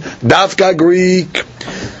said dafka Greek?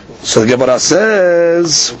 So the Gemara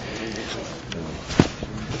says,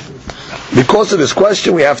 because of this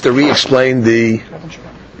question, we have to re-explain the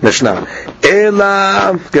Mishnah.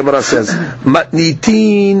 Ela, Gemara says,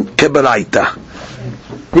 matnitin keberaita.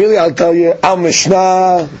 Really, I'll tell you, our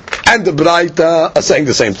Mishnah and the Beraita are saying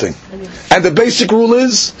the same thing. And the basic rule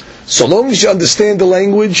is, so long as you understand the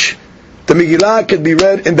language, the Megillah can be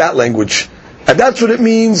read in that language. And that's what it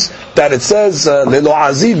means that it says,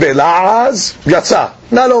 lelo'azi bela'az yatsa.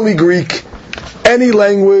 Not only Greek, any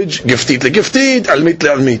language, giftit legiftit, almit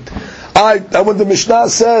le'almit. When the Mishnah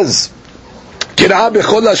says, kira'ah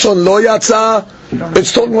bechol lashon lo yatsa,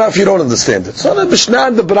 it's talking about if you don't understand it. So the Mishnah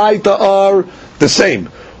and the Beraita are the same.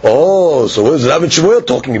 So what is Rav and Shmuel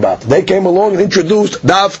talking about? They came along and introduced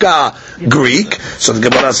Dafka Greek. So the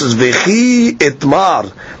Gemara says, Vechi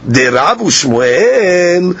itmar de Rav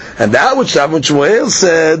Shmuel, and that which Rav and Shmuel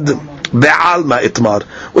said, Be'alma itmar,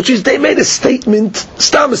 which is they made a statement,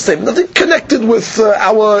 stam statement, nothing connected with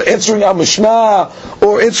our answering our Mishnah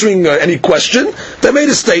or answering any question. They made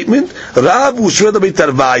a statement, Rav Shmuel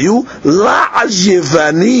b'tarvayu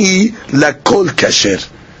la'ajivani lakol kasher.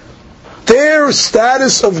 Their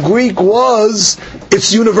status of Greek was,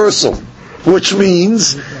 it's universal, which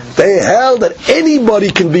means they held that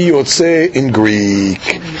anybody can be Yotzei in Greek.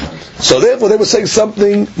 So therefore they were saying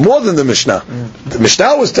something more than the Mishnah. The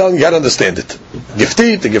Mishnah was telling you how to understand it.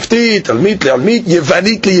 Giftit, giftit, almit, almit,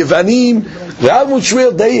 yevanit, yevanim. Rav and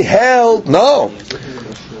Shmuel, they held, no.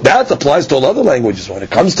 That applies to all other languages. When it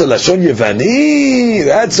comes to Lashon Yevani,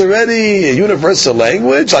 that's already a universal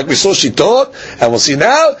language, like we saw she taught, and we'll see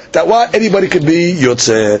now that what anybody could be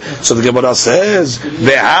Yotzeh. So the Gemara says,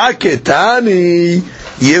 Ve'aketani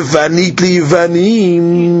Yevanit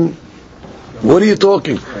Yevanim. What are you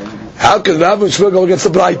talking? How can Rav and Shmuel go against the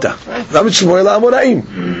Beraita? Rav and Shmuel Amoraim.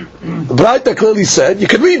 The Beraita clearly said you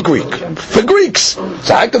can read Greek for Greeks.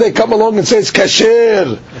 So how can they come along and say it's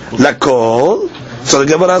kasher lakol? So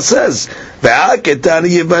the Gemara says,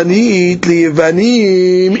 "Ve'aketani Yevanit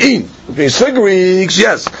liYevanim in." It's for Greeks,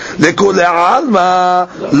 yes. Lekol le'alma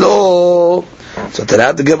lo. So to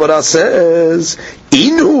that the Gemara says,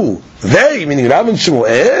 "Inhu." They, meaning Rav and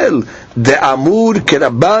Shmuel, de'amur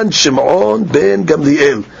kerabban Shimon ben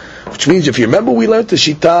Gamliel. Which means, if you remember, we learned the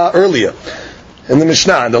Shita earlier in the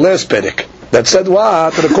Mishnah, in the last Perek, that said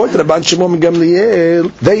what? That according to Rabban Shimon ben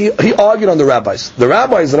Gamliel, he argued on the rabbis. The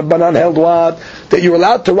rabbis, Rabbanan, held what? That you're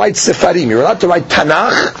allowed to write Sefarim, you're allowed to write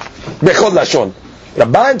Tanakh, Bechol Lashon.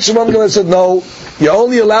 Rabban Shimon ben Gamliel said, no, you're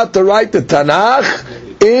only allowed to write the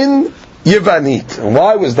Tanakh in Yevanit. And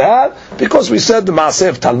why was that? Because we said the Maaseh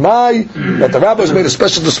of Talmai, that the rabbis made a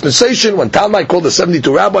special dispensation when Talmai called the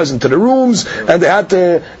 72 rabbis into the rooms, and they had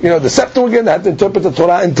to, the Septuagint, they had to interpret the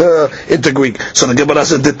Torah into Greek. So the Gemara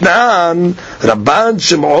said, Ditnan, Rabban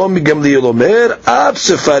Shimon ben Gamliel Omer, Ab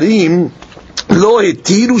Sefarim, Lo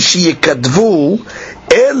Hetiru Sheyekadvu,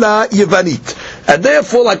 Ela Yevanit. And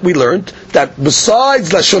therefore, like we learned, that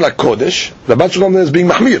besides Lashon HaKodesh, Rabban Shimon is being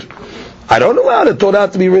Mahmir. I don't allow the Torah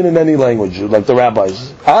to be written in any language, like the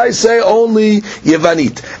rabbis. I say only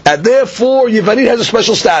Yevanit. And therefore, Yevanit has a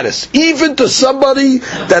special status, even to somebody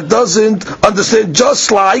that doesn't understand,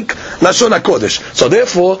 just like Lashon HaKodesh. So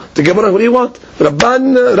therefore, the Gemara, what do you want? Rav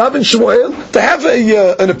and Shmuel, to have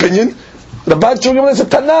an opinion. Rabban Shmuel is a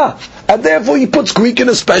Tanah. And therefore he puts Greek in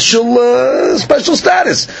a special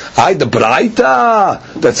status. The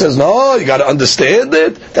Beraita that says, no, you got to understand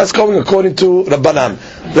it, that's going according to Rabbanan.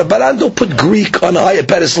 Rabbanan don't put Greek on a higher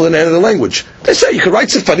pedestal in any other language. They say you can write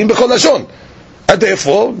Sefarim Bechol Lashon. And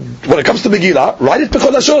therefore, when it comes to Megillah, write it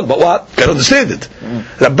Bechol Lashon. But what? You got to understand it.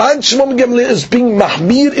 Rabban Shimon ben Gamliel is being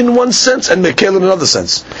Mahmir in one sense and Mekel in another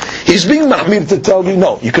sense. He's being Mahmir to tell you,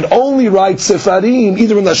 no, you can only write Sefarim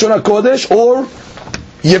either in Lashon HaKodesh or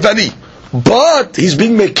Yevani. But he's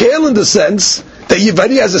being Mekel in the sense that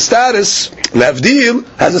Yevani has a status, Lavdil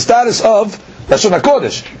has a status of Lashon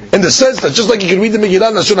HaKodesh. In the sense that just like you can read the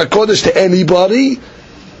Megillah Lashon HaKodesh to anybody,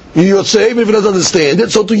 you'll say, even if he doesn't understand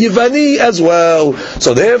it, so to Yevani as well.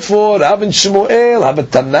 So therefore, Rav and Shmuel have a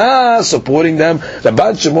Tanah supporting them.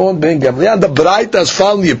 Rabban Shimon ben Gamliel, the Beraita has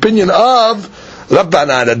found the opinion of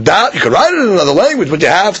Rabbanan. You can write it in another language, but you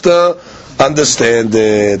have to understand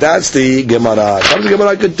it. That's the Gemara. The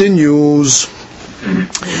Gemara continues.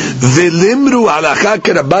 V'limru alacha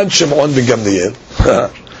kerabban Shimon ben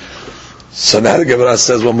Gamliel. So now the Gemara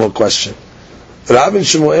says one more question. Rav and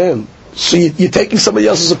Shmuel, so you're taking somebody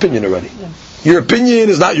else's opinion already. Your opinion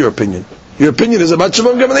is not your opinion. Your opinion is Ramat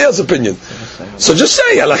Shimon Gamliel's opinion. So just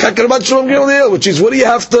say Halakha Ramat Shimon Gamliel, which is, what do you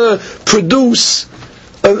have to produce,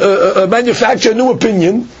 manufacture a new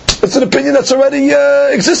opinion? It's an opinion that's already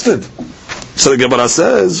existed. So the Gemara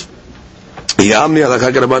says, Yamni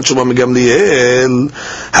Halakha Ramat Shimon Gamliel,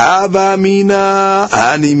 Hava Mina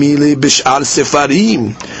Hanimili Bish'al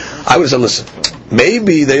Sefarim. I would have said, listen,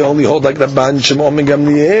 maybe they only hold like Rabban Shimon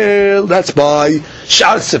Gamliel. That's by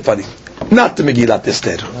Sh'al Sefarim, not the Megillah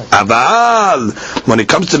Esther. Aval, when it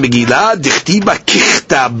comes to Megillah, Dichtiba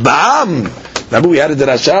Kichtabam. Remember we added the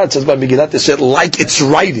Rasha, it says by Megillah Esther like it's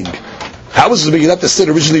writing. How was the Megillah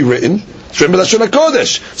Esther originally written? It's written by Lashon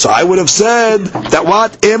HaKodesh. So I would have said that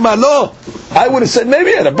what? Emalo. I would have said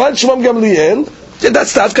maybe Rabban Shimon Gamliel,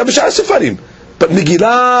 that's Tavka B'Sh'al Sefarim. But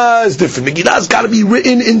Megillah is different. Megillah's got to be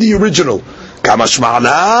written in the original. Kamash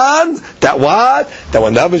Ma'alan, that what? That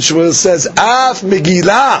when David Shmuel says, Af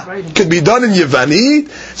Megillah could be done in Yevanit,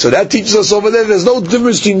 so that teaches us over there's no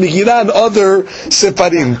difference between Megillah and other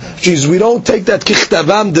Sefarim. We don't take that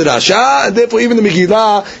Kichtavam Derasha, and therefore even the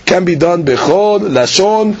Megillah can be done Bechol,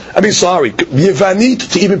 Lashon,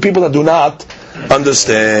 Yevanit, to even people that do not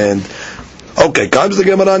understand. Okay, comes the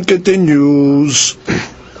Gemara and continues.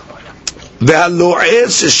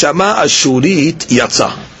 Ve'alo'ez shama ashurit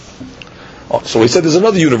yatsa. So we said there's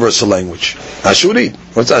another universal language. Ashurit.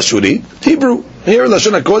 What's Ashurit? Hebrew. Here in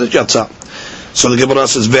Lashon HaKodesh yatsa. So the Gemara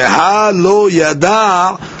says, Ve'ha lo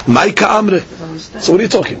yada maika amre. So what are you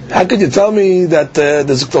talking? How could you tell me that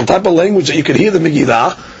there's a type of language that you could hear the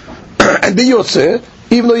Megillah and be yotzeh,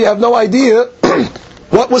 even though you have no idea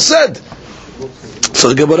what was said? So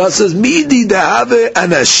the Gemara says, Midi dehave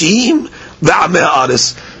anashim ve'ameh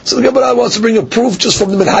ha'aretz. So the Gemara wants to bring a proof just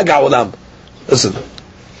from the Minhag HaOlam. Listen,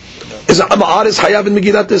 is Ha'aretz Hayav in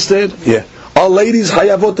Megillat Esther? Yeah. Are ladies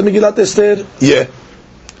Hayavot in Megillat Esther? Yeah.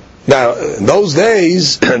 Now, in those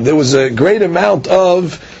days, there was a great amount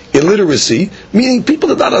of illiteracy, meaning people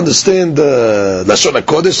did not understand Lashon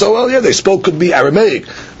HaKodesh so well. Yeah, they could be Aramaic.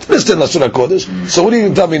 They understand Lashon HaKodesh. So what are you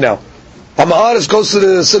going to tell me now? Ha'aretz goes to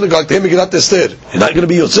the synagogue to hear Megillat Esther. You're not going to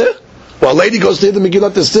be Yotzeh? Well, a lady goes to hear the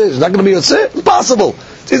Megillat Esther. She's not going to be Yotzeh? Impossible.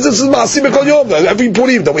 This is Ma'asim B'Kol Yom. Every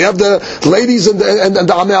Purim that we have the ladies and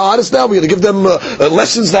the Amei Ha'aretz now, we're going to give them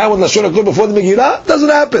lessons now in Lashon HaKodesh before the Megillah. Doesn't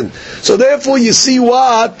happen. So therefore, you see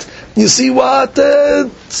what? They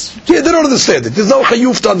don't understand it. There's no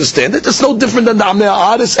chayuf to understand it. It's no different than the Amei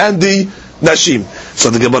Ha'aretz and the Nashim. So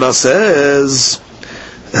the Gemara says,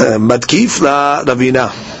 Matkif la Ravina.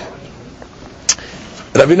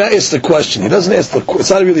 Ravina asks the question. He doesn't ask it's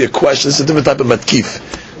not really a question. It's a different type of matkif.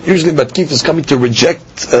 Usually matkif is coming to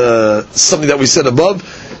reject something that we said above.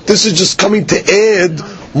 This is just coming to add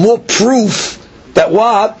more proof that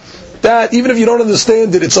what? That even if you don't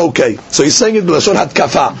understand it, it's okay. So he's saying it b'lashon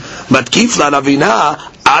hatkafa. Matkif la Ravina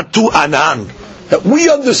atu anan. That we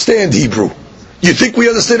understand Hebrew. You think we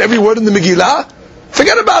understand every word in the Megillah?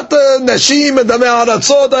 Forget about the Nashim and the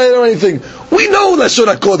Me'aratzot or anything. We know Lashon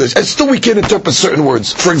HaKodesh, and still we can't interpret certain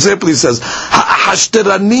words. For example, he says,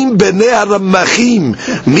 Ha'ashteranim b'nei haramachim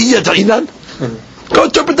mi yad'inan? Go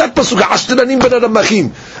interpret that pasuk. Ha'ashteranim b'nei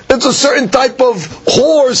haramachim. It's a certain type of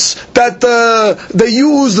horse that they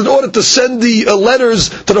used in order to send the letters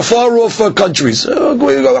to the far-off countries.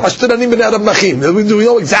 Ha'ashteranim b'nei haramachim. Do we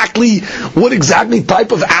know exactly what exactly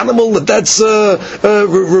type of animal that's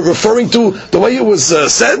referring to, the way it was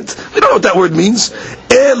sent? We don't know what that word means.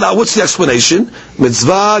 Ela, what's the explanation?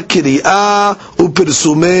 Mitzvah kiri'ah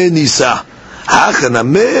u'persume nisa.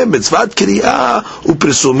 Ha'chanameh mitzvah kiri'ah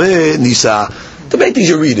u'persume nisa. The main thing is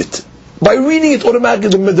you read it. By reading it, automatically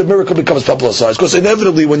the miracle becomes publicized. Because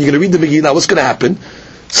inevitably, when you're going to read the Megillah, what's going to happen?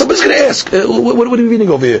 Somebody's going to ask, what are we reading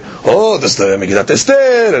over here? Oh, that's the Megillat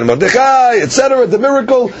Esther and Mordechai, etc., the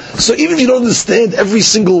miracle. So even if you don't understand every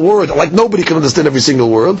single word, like nobody can understand every single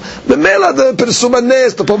word, the Persuma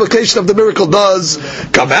Nes, the publication of the miracle does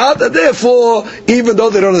come out, and therefore, even though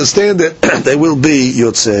they don't understand it, they will be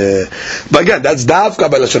Yotzeh. But again, that's Davka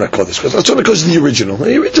by Lashon HaKodesh, because Lashon HaKodesh is the original.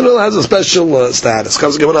 The original has a special status.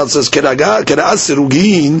 Comes the Gemara and says, Kera'as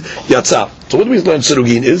Sirugin Yatsa. So what do we learn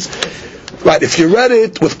Sirugin is? Right, if you read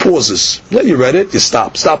it with pauses, then you read it, you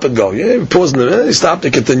stop and go. You pause, you stopped,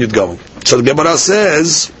 and continued going. So the Gemara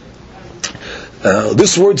says,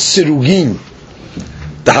 this word sirugin,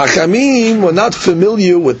 the Hachamim were not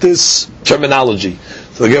familiar with this terminology.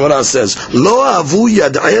 So the Gemara says, Lo avu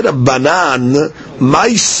yad'ei Rabbanan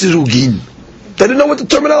mai sirugin. They didn't know what the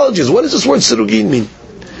terminology is. What does this word sirugin mean?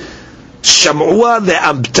 Sham'ua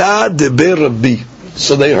le'abta deber Rabbi.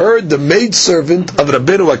 So they heard the maidservant of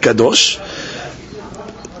Rabbeinu HaKadosh,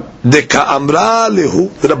 Deka amra lehu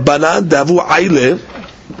Rabbanan davu aile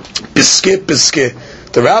piske.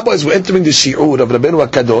 The rabbis were entering the Shiur of Rabbeinu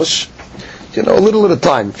HaKadosh, a little at a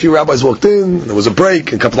time. A few rabbis walked in, there was a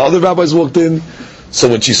break, a couple of other rabbis walked in. So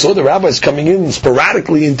when she saw the rabbis coming in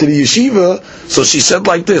sporadically into the yeshiva, so she said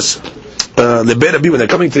like this, when they're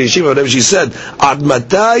coming to the yeshiva, whatever she said, Ad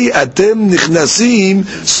matai atem nichnasim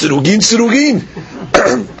sirugin.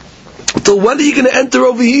 Till when are you going to enter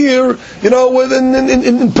over here,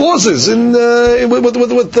 in pauses,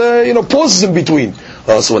 with pauses in between?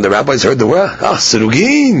 So when the rabbis heard the word,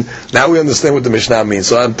 Sirugin, now we understand what the Mishnah means.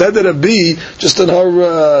 So Amtada Rabbi, just in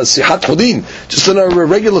her Sihat Hudin, just in her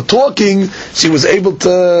regular talking, she was able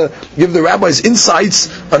to give the rabbis insights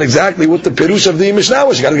on exactly what the Perush of the Mishnah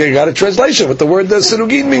was. She got a translation, what the word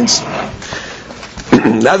Sirugin means.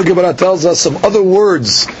 Now the Gemara tells us some other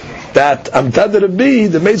words that Amtada Rabbi,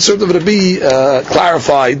 the maidservant of Rabbi,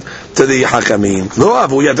 clarified to the Hakamim. Lo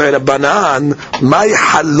avu yadei Rabbanan, mai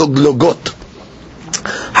haloglogot.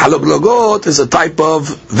 Haloglogot is a type of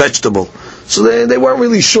vegetable. So they weren't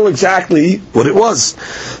really sure exactly what it was.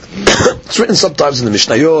 It's written sometimes in the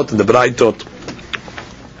Mishnayot, in the Braitot.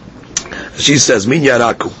 She says, Min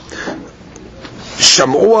yaraku.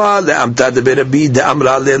 Shamua le'amtad berabi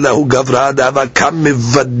de'amra le'lahu gavra da'avakam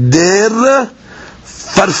mivader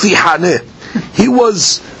farfihane. He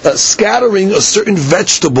was scattering a certain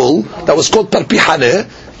vegetable that was called parpihane.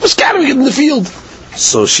 He was scattering it in the field.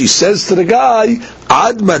 So she says to the guy,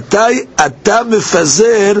 Ad matai ata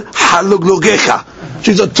mefazer haloglogecha.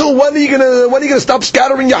 She says, until when are you gonna stop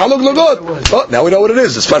scattering your haloglogot? Oh, now we know what it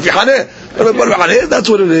is. It's parfihane. That's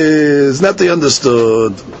what it is. Not they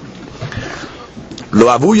understood. Lo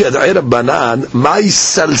avu yadai rabbanan mai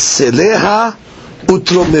salseleha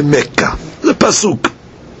utromemeka. The pasuk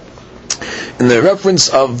in the reference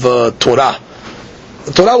of Torah.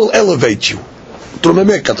 The Torah will elevate you. Torah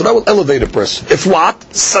will elevate a person. If what?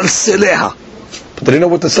 Salseleha. But they don't know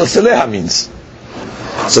what the salseleha means.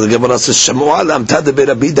 So the Gemara says, Shamu'al amtad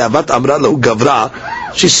berabi da'avat amra lahu gavra.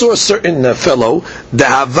 She saw a certain fellow,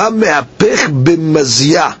 da'ava me'apech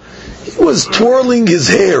b'maziyah. He was twirling his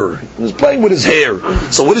hair. He was playing with his hair.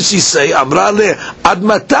 So what did she say? Amra le, ad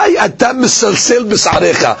matai atam misalsel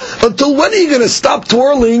b'sarecha. Until when are you going to stop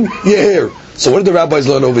twirling your hair? So what did the rabbis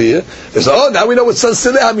learn over here? They said, now we know what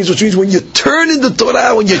salseleha means, which means when you turn in the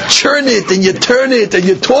Torah, when you churn it, and you turn it, and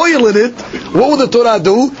you toil in it, what will the Torah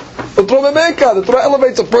do? The Torah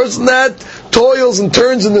elevates a person that toils and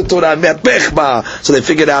turns in the Torah. So they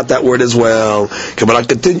figured out that word as well. Gemara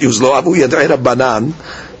continues, the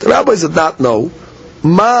rabbis did not know.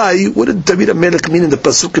 What did David HaMelech mean in the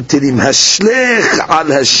Pasuk of Tirim? Hashlech al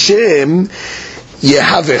Hashem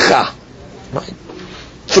yehavecha. Right?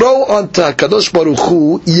 Throw onto Kadosh Baruch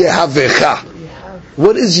Hu Yehavecha.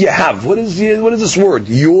 What is Yehav? What is this word?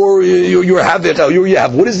 Your Havecha. Your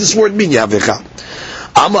Yehav. What does this word mean? Yehavecha.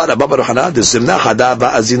 Amar Rabba Baruch Hana Desimna Hada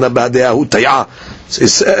Ba'azina Ba'deahu Taya. It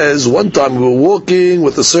says one time we were walking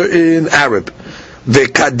with a certain Arab.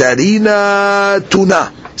 Vekadarina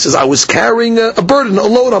Tuna. It says I was carrying a burden, a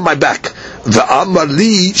load on my back. Va'amar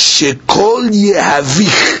li Shekol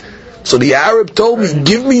Yehavich. So the Arab told me,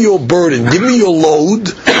 give me your burden, give me your load,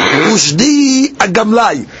 ushdi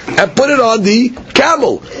agamlai, and put it on the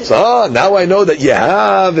camel. So now I know that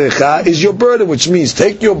Yehavecha is your burden, which means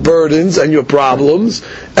take your burdens and your problems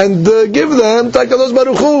and give them to Kadosh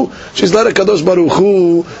Baruch Hu. She's let Kadosh Baruch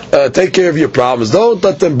Hu take care of your problems. Don't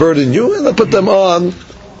let them burden you, and put them on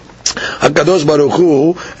Kadosh Baruch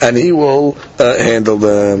Hu, and He will handle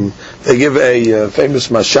them. They give a famous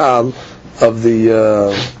mashal of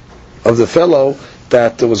the fellow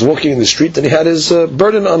that was walking in the street, and he had his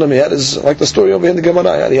burden on him. He had his, like the story over here in the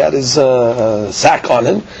Gemara, he had his sack on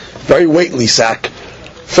him, very weighty sack.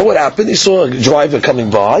 So what happened? He saw a driver coming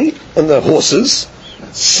by, and the horses.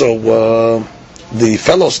 So the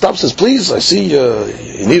fellow stops, says, please, I see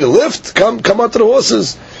you need a lift, come onto the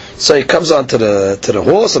horses. So he comes onto the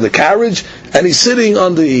horse, on the carriage, and he's sitting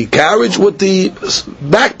on the carriage with the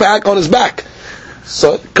backpack on his back.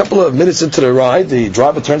 So a couple of minutes into the ride, the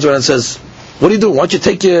driver turns around and says, what are you doing? Why don't you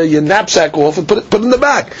take your knapsack off and put it in the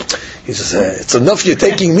back? He says, it's enough you're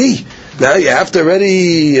taking me. Now you have to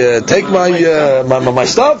already take my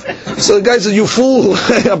stuff. So the guy says, "You fool!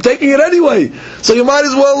 I'm taking it anyway. So you might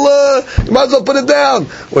as well put it down."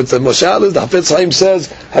 What the Mashal is, the Hafetz Chaim says,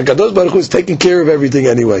 Hakadosh Baruch Hu is taking care of everything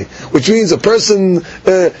anyway, which means a person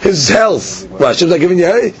his health. Well, Hashem's not giving you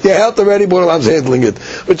your health already, Borei Olam's handling it.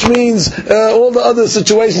 Which means all the other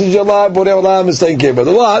situations in your life, Borei Olam is taking care of it.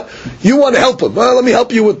 A lot. You want to help him? Well, let me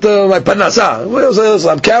help you with my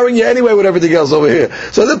parnasah. I'm carrying you anyway with everything else over here.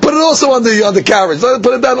 So then put it also on the carriage.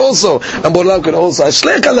 Put it down also. And Borei Olam can also.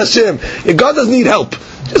 Ashlech al Hashem. God doesn't need help.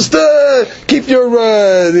 Just keep your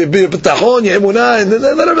bitachon, your emunah, and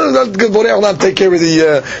let Borei Olam take care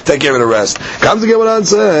of the rest. Comes the Gemara and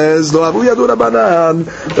says, the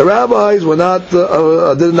rabbis were not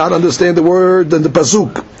did not understand the word and the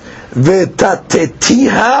pasuk.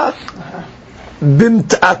 V'tatetiha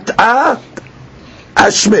bimtata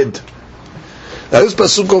ashmid. Now this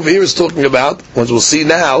pasuk over here is talking about, as we'll see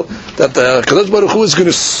now, that the Kadosh Baruch Hu is going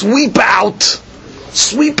to sweep out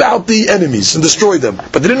the enemies and destroy them.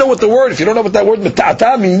 But they didn't know what the word. If you don't know what that word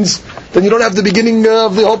mitata means, then you don't have the beginning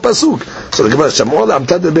of the whole pasuk. So the Gemara says,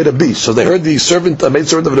 so they heard the maid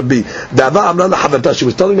servant of Rabbi. She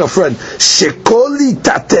was telling her friend, Shekoli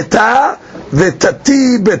tateta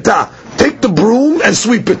vetati beta. Take the broom and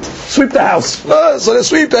sweep it. Sweep the house. So they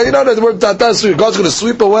sweep that. You know the word tata sweep. God's going to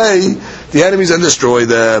sweep away the enemies and destroy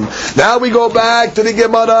them. Now we go back to the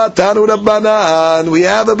Gemara. Tanu Rabbanan. We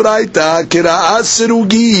have a braita. Kira'at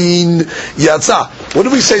sirugin yatsa. What do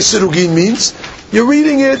we say sirugin means? You're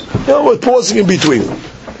reading it, we're pausing in between.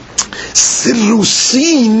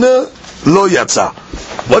 Sirusin lo yatsa.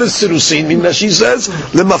 What does sirusin mean? She says,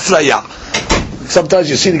 lemafraya. Sometimes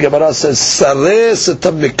you see the Gemara says Sares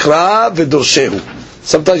mikra v'dorshehu.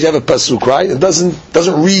 Sometimes you have a pasuk, right? It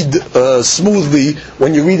doesn't read smoothly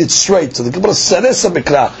when you read it straight. So the Gemara Sares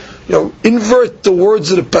mikra, invert the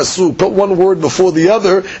words of the pasuk, put one word before the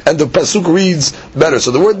other, and the pasuk reads better.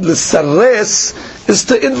 So the word Sares is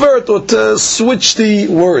to invert or to switch the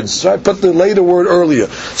words, right? Put the later word earlier.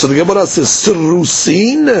 So the Gemara says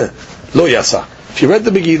Sirusin lo yasa. If you read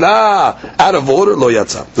the Megillah out of order, lo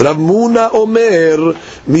yatsa. Rav Muna Omer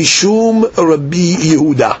Mishum Rabbi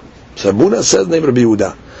Yehuda. So Rav Muna says name Rabbi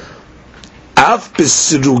Yehuda. Af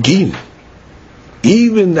b'sirugin.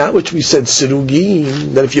 Even that which we said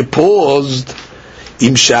sirugin, that if you paused,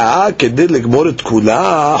 im sha'a kedei legmor et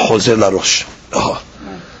kula hozer larosh.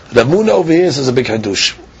 Rav Muna over here says a big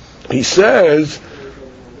hadush. He says,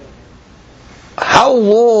 how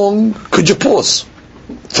long could you pause?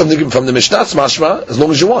 From the Mishnah's mashma, as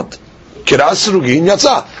long as you want. Kiras Sirugin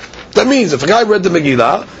Yatsa. That means if a guy read the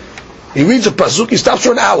Megillah, he reads a pasuk, he stops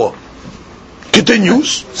for an hour,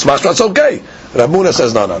 continues, mashma, it's okay. Rav Muna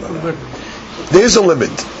says no. There's a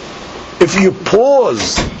limit. If you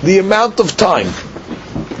pause the amount of time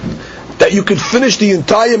that you could finish the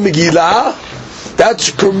entire Megillah,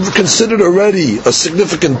 that's considered already a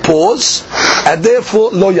significant pause, and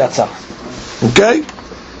therefore lo yatsa. Okay?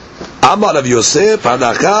 Amar Rav Yosef,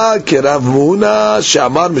 halakha kerav Muna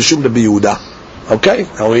she'amar mishum Rabbi Yehuda. Okay,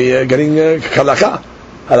 now we're getting halakha.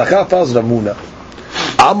 Halakha follows Rav Muna.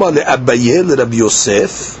 Amar le'Abaye le'Rav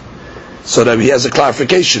Yosef. So that he has a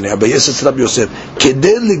clarification. Abaye says to Rav Yosef,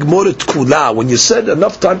 kedei ligmor et kula. When you said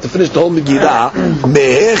enough time to finish the whole Megillah,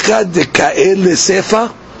 mehecha deka'el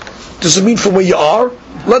le'sefa. Does it mean from where you are?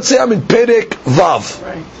 Let's say I'm in Perek Vav.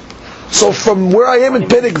 So from where I am in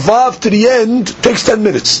Perek Vav to the end takes 10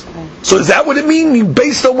 minutes. So is that what it means?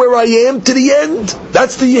 Based on where I am to the end?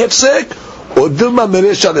 That's the hefsek? Or dilma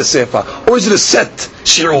meresha lesefa? Or is it a set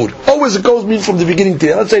shiur? Always it goes mean from the beginning to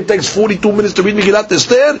the end. Let's say it takes 42 minutes to read Megillat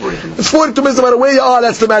Esther. It's 42 minutes no matter where you are,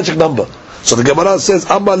 that's the magic number. So the Gemara says,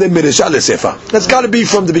 Amma le meresha lesefa. That's got to be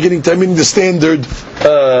from the beginning to meaning the standard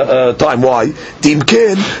time. Why?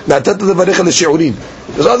 Timken natat levarecha leshiurim.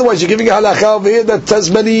 Because otherwise you're giving a halakha over here that has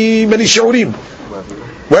many shiurim.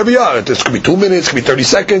 Wherever you are, it could be 2 minutes, it could be 30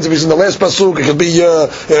 seconds, if he's in the last pasuk, it could be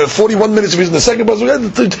 41 minutes if he's in the second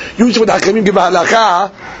pasuk. Usually when the Hakamim give a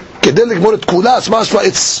halakha,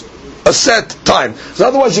 it's a set time. So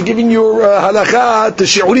otherwise you're giving your halakha to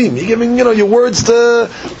shi'urim, you're giving your words to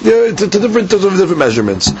different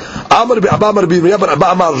measurements. Amar Rav,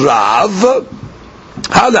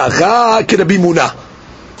 halakha k'Rabbi Muna.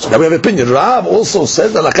 So now we have opinion. Rav also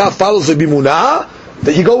says that halakha follows Rabbi Muna,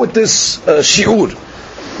 that you go with this shi'ur.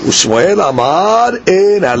 Shmuel Amar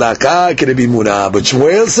in halakha k'Rabbi Muna, but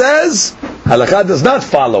Shmuel says halakha does not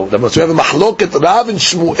follow. That must have a mahloket Rav and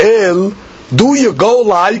Shmuel. Do you go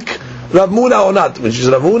like Rav Muna or not? Which is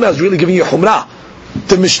Rav Muna is really giving you humrah.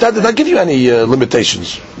 The Mishnah did not give you any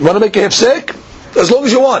limitations. You want to make a hefsek? As long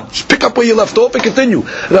as you want. Just pick up where you left off and continue.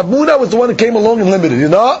 Rav Muna was the one who came along and limited.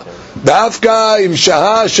 Dafka im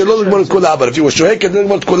shaha shelo ligmor et kula. But if you were shohek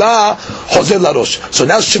ligmor et kula, hozer larosh. So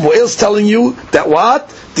now Shmuel's telling you that what?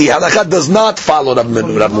 The halakha does not follow Rav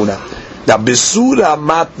Muna. Now besura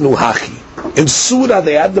matnu hachi. In Surah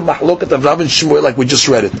they had the mahlokat of Rav and Shmuel like we just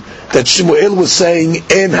read it. That Shmuel was saying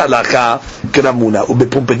en halakha k'Rav Muna.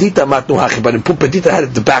 Ubepumpedita matnu hachi. But in Pumpedita had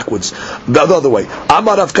it backwards. The other way.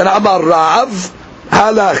 Amar Rav kana Amar Rav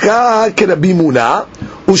halakha k'Rabbi Muna.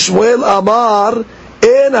 Ushmuel Amar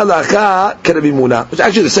En halacha k'Rabbi Muna. It's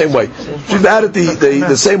actually the same way. She's had it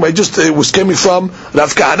the same way. Just it was coming from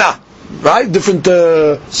Rav Kahana, right? Different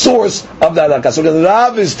source of that halakha. So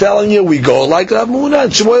Rav is telling you we go like Rav Muna,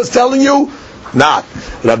 and Shmuel is telling you not.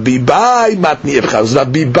 Rabbi Bai matni ibcha. It was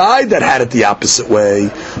Rabbi Bai that had it the opposite way.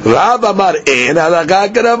 Rav amar en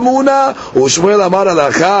halakha k'Rav Muna, or Shmuel amar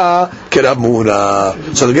halakha k'Rav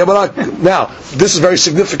Muna. So the Gemara, now this is very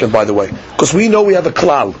significant, by the way, because we know we have a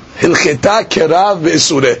klal hilcheta k'Rav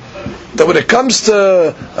be'isure, that when it comes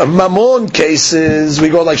to mammon cases we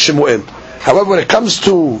go like Shmuel. However, when it comes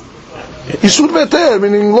to isur beter,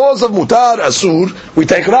 meaning laws of mutar asur, we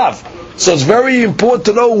take Rav. So it's very important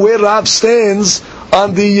to know where Rav stands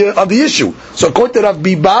on the issue. So according to Rav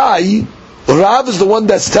Bibai, Rav is the one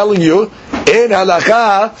that's telling you in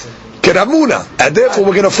halakha k'Rav Muna, and therefore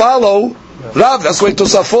we're going to follow Rav. That's why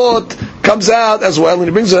Tosafot comes out as well, and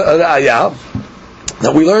he brings a ayah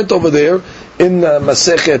that we learned over there in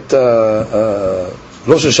Masechet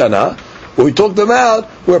Rosh Hashanah, where we talked about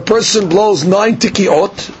where a person blows 9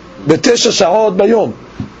 tikiot b'tesha sha'ot bayom.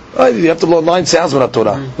 Right? You have to blow 9 sounds with a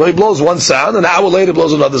Torah. Well, he blows one sound, an hour later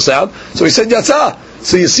blows another sound. So he said Yatzah.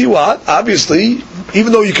 So you see what? Obviously,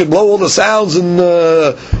 even though you could blow all the sounds and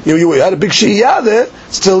you had a big shehiyah there,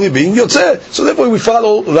 still you're being Yotzeh. So therefore we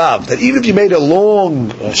follow Rav, that even if you made a long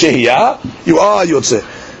shehiyah, you are Yotzeh.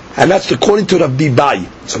 And that's according to Rabbi Bai.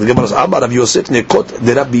 So the Gemara says, Amar Rav Yosef nekot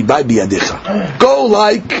de Rabbi Bai biyadecha. Go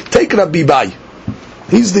take Rabbi Bai.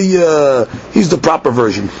 He's the proper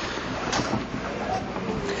version.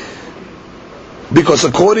 Because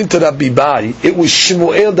according to Rabbi Bai, it was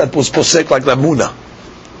Shmuel that was posek like Ramuna.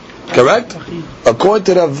 Correct? According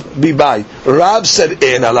to Rabbi Bai, Rab said,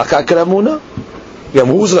 En halakha k'Ramuna. Yeah,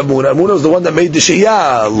 who's Ramuna? Ramuna was the one that made the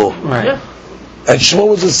Shiyah law. Right. And Shmuel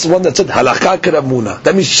was the one that said, halakha k'Ramuna.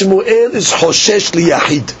 That means Shmuel is Hoshesh li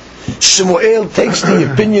Yahid. Shmuel takes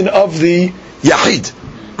the opinion of the Yahid.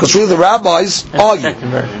 Because really the rabbis argue.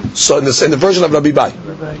 So in the version of Rabbi Bai.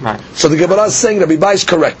 Right. So the Gemara is saying Rabbi Bai is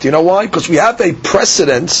correct. You know why? Because we have a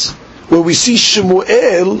precedence where we see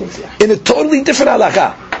Shmuel in a totally different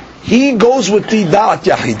halakha. He goes with the Da'at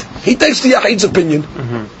Yahid. He takes the Yahid's opinion.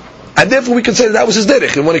 Mm-hmm. And therefore we can say that was his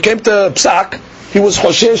derech. And when it came to Psak, he was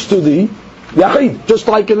Hoshesh to the Yahid. Just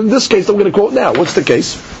like in this case that we're going to quote now. What's the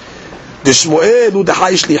case? The Shmuel who the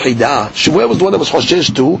Haish Lichida. Shmuel was the one that was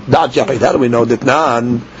Hoshesh to Da'at Yahid. How do we know that?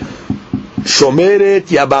 Nan Shomeret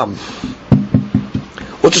Yabam.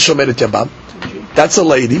 What's a Shomeret Yabam? That's a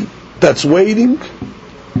lady that's waiting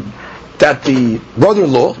that the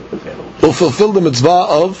brother-in-law will fulfill the mitzvah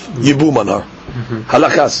of Yibum on her.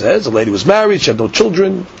 Halakha says the lady was married, she had no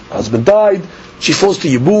children, husband died, she falls to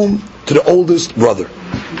Yibum to the oldest brother.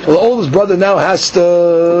 So the oldest brother now has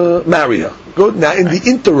to marry her. Good. Now in the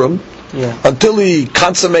interim, until he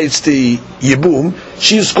consummates the Yibum,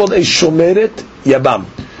 she is called a Shomeret Yabam.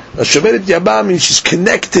 A Shomeret Yabam means she's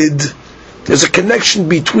connected. There's a connection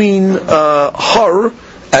between her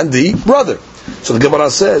and the brother. So the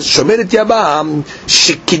Gemara says, Shomeret Yabam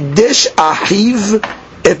shekidesh ahiv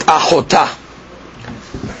et achota.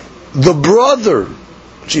 The brother,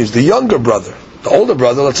 which is the younger brother, the older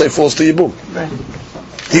brother, let's say, falls to Yibum. Right.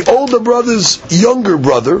 The older brother's younger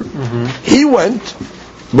brother, he went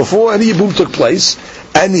before any Yibum took place,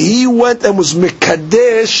 and he went and was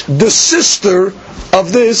Mekadesh, the sister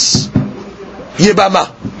of this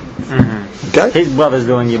Yibama. Okay? His brother's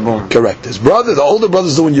doing Yibum. Correct. His brother, the older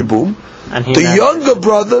brother's doing Yibum. And the younger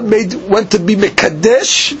brother went to be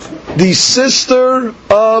Mekadesh, the sister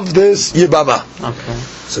of this Yibama. Okay.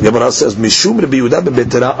 So Gemara says, Mishum Rabbi Yehuda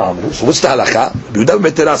beBetera Amru. So what's the halakha? Rabbi Yehuda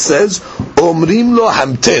beBetera says, Omrim lo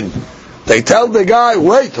hamtin. They tell the guy,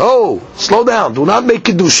 wait, slow down, do not make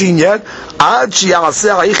kiddushin yet. Ad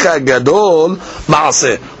sheyaseh ha'ich gadol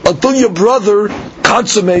ma'aseh. Until your brother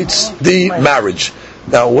consummates the marriage.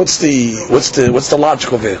 Now, what's the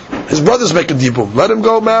logic of it? His brother's making dibum. Let him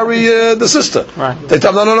go marry the sister. Right. They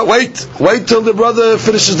tell him, no, wait till the brother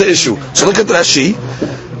finishes the issue. So look at Rashi.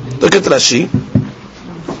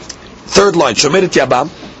 Third line, Shomeret Yabam.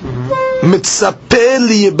 Mitzapeh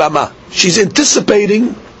liyibama. She's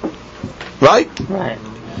anticipating, right? Right.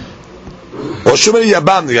 Or Shomeret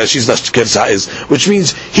Yabam, she's not Kersa is, which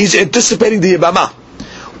means he's anticipating the Yibama.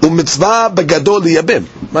 Umitzvah begadol liyabim.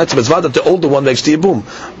 Right? It's a mitzvah that the older one makes the yibum.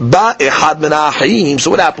 Ba echad min ha'achim.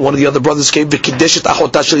 So what happened? One of the other brothers came v'kiddeshet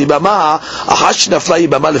achotah shel yibama achash nafla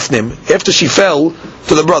yibama lifnim. After she fell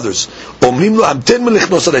to the brothers. Omrim lo hamten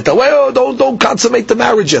melichnos aleta. Well, don't consummate the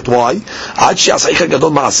marriage yet. Why? Ad she'asaycha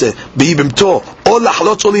gadol ma'aseh b'yibimto or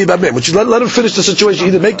lachlotz or liyibamem. Which is let him finish the situation.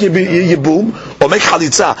 Either make yibum or make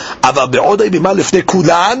chalitza. Ava be'oda yibima lifnei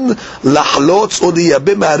kulan lachlotz or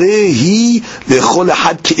liyibam arehi lechol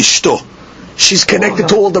echad ke'ishto. She's connected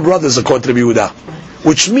to all the brothers according to Rabbi Yehuda.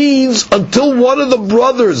 Which means until one of the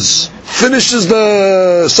brothers finishes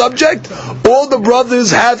the subject, all the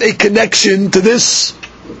brothers have a connection to this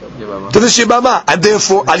yibama, and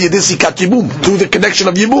therefore al yedei sikat yibum, through the connection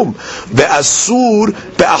of yibum. Ve'asur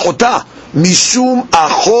be'achota mishum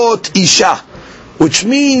achot isha, which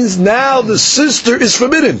means now the sister is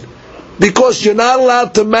forbidden because you're not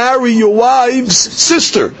allowed to marry your wife's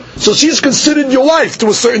sister. So she's considered your wife to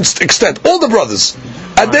a certain extent, all the brothers.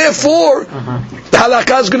 And therefore, the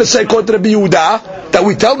halakha is going to say, according to Rabbi Yehuda, that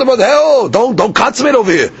we tell the brother, hey, oh, don't consummate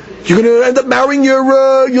over here. You're going to end up marrying your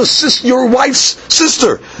wife's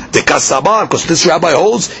sister. The kasabar, because this rabbi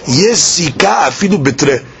holds, yes, sika afidu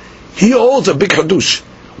bitre. He holds a big hadush.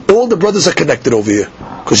 All the brothers are connected over here.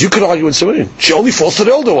 Because you could argue in somebody, she only falls to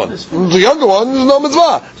the older one. The younger one is no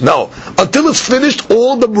mitzvah. No. Until it's finished,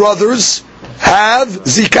 all the brothers have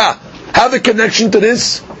zika, have a connection to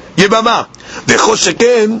this yibama.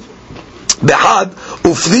 V'chosheken behad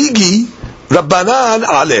ufrigi rabbanan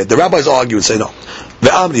aleh. The rabbis argue and say no.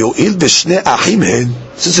 Ve'amri u'il v'shnei achim hen.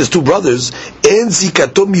 Since there's two brothers, en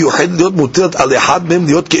zikato miyuched liot mutilat al echad mem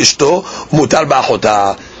liot ke'ishto mutar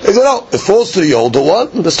ba'achota. They say no, it falls to the older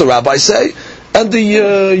one, that's the rabbis say, and the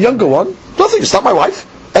younger one, nothing, it's not my wife,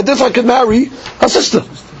 and therefore I can marry her sister.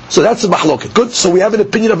 So that's the mahloket. Good. So we have an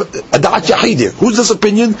opinion of Adat Yahid here. Who's this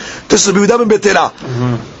opinion? This is Rabbi Yehuda ben Betera.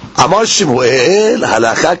 Amar Shmuel,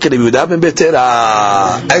 halakha ke Rabbi Yehuda ben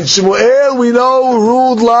Betera. And Shmuel, we know,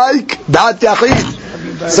 ruled like Adat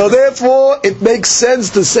Yahid. So therefore, it makes sense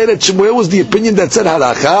to say that Shmuel was the opinion that said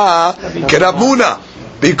halakha ke Rabuna.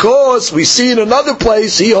 Because we see in another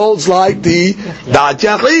place, he holds like the Adat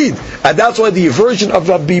Yahid. And that's why the version of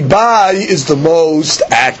Rabbi Bai is the most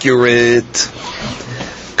accurate.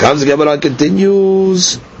 Comes the Gemara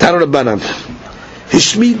continues. Tanu Rabbanan.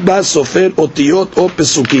 Hishmit ba sofer otiyot o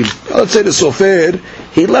pesukim. Let's say the sofer,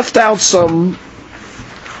 he left out some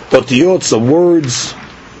otiyot, some words.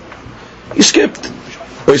 He skipped.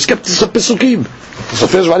 Or he skipped some pesukim. The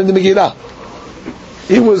sofer is writing the Megillah.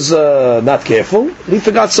 He was not careful. He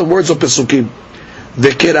forgot some words of pesukim. The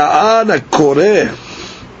kira'an koreh,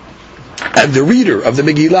 and the reader of the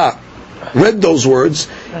Megillah read those words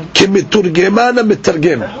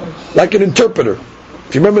like an interpreter.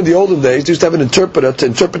 If you remember in the olden days, they used to have an interpreter to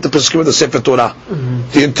interpret the Pesukim of the Sefer Torah.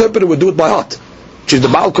 The interpreter would do it by heart. The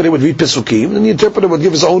Baal Koreh would read Pesukim, and the interpreter would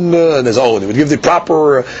give his own. He would give the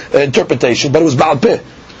proper interpretation, but it was Baal Peh.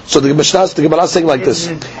 So the Gemara is saying like this: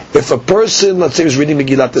 if a person, let's say, is reading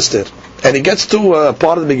Megillat Esther, and he gets to a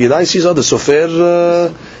part of the Megillah, he sees, the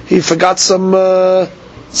Sofer, he forgot some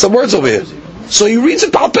words over here. So he reads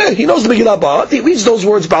it Baal Peh. He knows the Megillah Baal. He reads those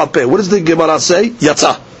words Baal Peh. What does the Gemara say?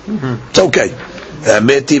 Yatsa. It's okay.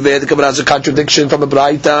 The Gemara has a contradiction from the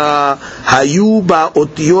Braita. Hayu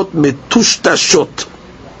ba'otiyot metushtashot.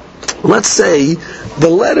 Let's say the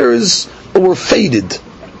letters were faded.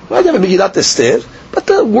 I have a Megillat Esther, but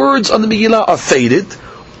the words on the Megillah are faded.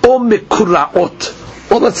 Or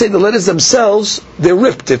mekura'ot. Or let's say the letters themselves, they're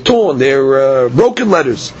ripped, they're torn, they're broken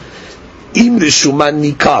letters. Im rishuman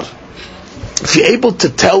nikar. If you're able to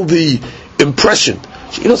tell the impression,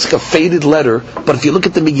 it's like a faded letter, but if you look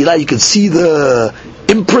at the Megillah, you can see the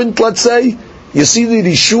imprint, let's say. You see the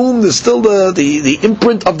rishum, there's still the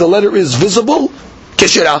imprint of the letter is visible.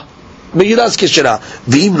 Keshera. Megillah's keshera.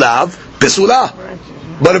 V'im lav, pesula.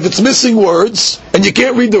 But if it's missing words, and you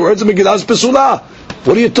can't read the words, the Megillah's pesula.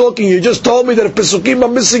 What are you talking? You just told me that if pesukim are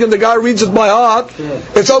missing and the guy reads it by heart,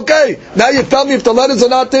 it's okay. Now you tell me if the letters are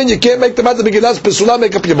not there and you can't make them out the Megillah's pesula,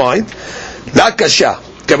 make up your mind. La kasha.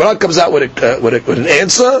 Gemara comes out with an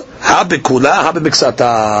answer. Ha bekula, ha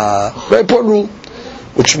bemiksata. Very important rule.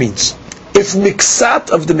 Which means, if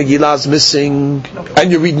miksat of the Megillah is missing,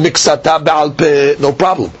 and you read miksata ba'al peh, no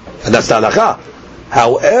problem. And that's the halakha.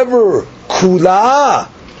 However, kula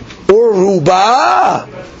or ruba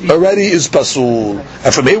already is pasul.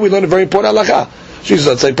 And from here we learn a very important halakha.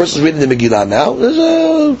 Let's say a person's reading the Megillah now, there's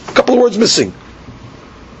a couple of words missing.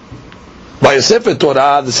 By a Sefer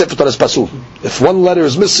Torah, the Sefer Torah is pasul. If one letter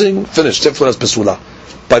is missing, finished. Sefer Torah is pasula.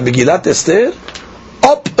 By Megillat Esther,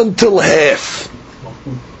 up until half.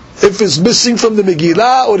 If it's missing from the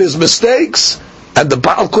Megillah or there's mistakes, and the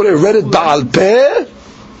Baal Koreh read it Baal Peh,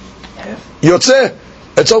 Yotzeh.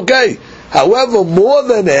 It's okay. However, more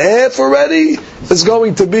than half already is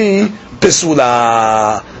going to be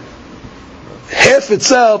Pisula. Half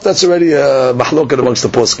itself, that's already a mahloket amongst the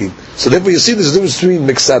poskim. So therefore you see there's a difference between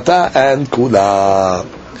Miksata and Kula.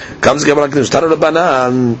 Comes Gemara Tara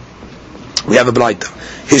Rabbanan. We have a blighter.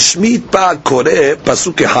 Hishmit Baal Koreh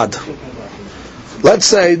Pasuk Ehad. Let's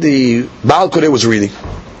say the Baal Koreh was reading.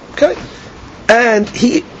 Okay? And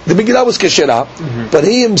the Megillah was Keshera, but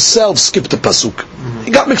he himself skipped the Pasuk.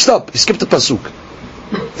 He got mixed up. He skipped the Pasuk.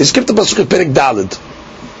 He skipped the Pasuk at Perek Daled.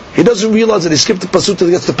 He doesn't realize that he skipped the Pasuk till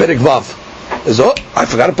he gets to Perek Vav. He says, oh, I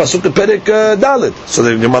forgot a Pasuk at Perek Daled. So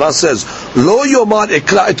the Gemara says, Lo Yomar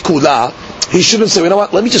Ekra et Kula. He shouldn't say, you know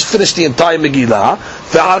what, let me just finish the entire Megillah,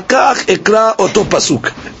 Ve'al kach Ekra oto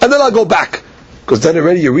Pasuk. And then I'll go back. Because then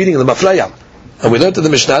already you're reading the Mafraya. And we learned in the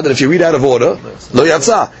Mishnah that if you read out of order, Lo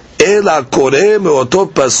Yatsa. Ela Koreh me'oto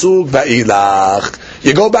Pasuk va'ilach.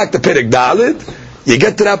 You go back to Perek Daled, you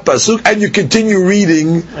get to that Pasuk, and you continue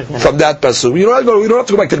reading from that Pasuk. You don't have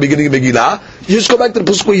to go back to the beginning of Megillah. You just go back to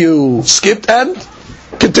the Pasuk where you skipped and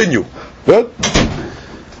continue. Right?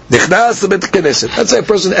 Nichnas the Bet Knesset. Let's say a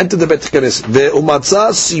person entered the Bet Knesset.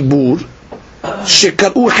 Ve'umatza sibur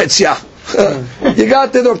shekar'u chetzia. You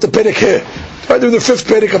got there up to Perek here. Right, they're the fifth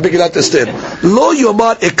Perek of Megillat Esther. Lo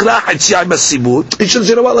yomar ekra chetzia mas sibur. He should say,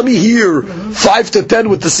 you know what, let me hear 5 to 10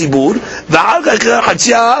 with the sibur. Ve'al ekra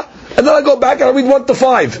chetzia. And then I go back and I read 1 to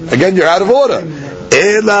 5. Again, you're out of order.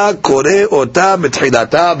 Ela koreh ota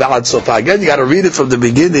mitchilata ba'ad sofa. Again, you got to read it from the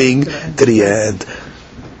beginning to the end.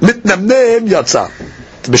 Mitnamnem yatsa.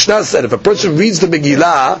 The Mishnah said if a person reads the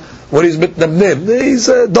Megillah when he's mitnamnem, he's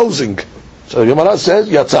dozing. So the Gemara says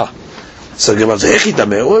yatsa. So the Gemara says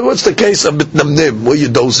what's the case of mitnamnem? Where you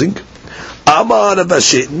dozing? Amar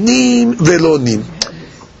avashe nim velo nim.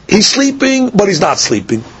 He's sleeping, but he's not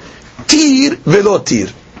sleeping. Tir velo tir.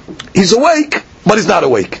 He's awake, but he's not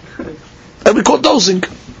awake. And we call dozing.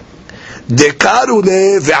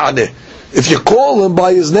 Dekarule ve'ane. If you call him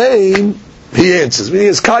by his name, he answers. He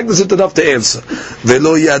is cognizant enough to answer.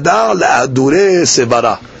 Velo yada la'adure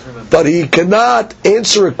sevara. But he cannot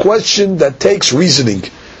answer a question that takes reasoning.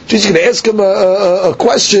 She's going to ask him a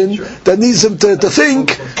question that needs him to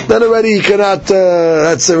think, then already he cannot,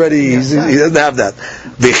 that's already, he doesn't have that.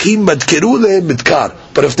 V'chim madkerule midkar.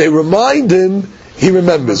 But if they remind him, he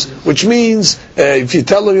remembers, which means if you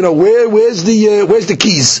tell him, you know, where's the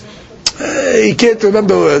keys? He can't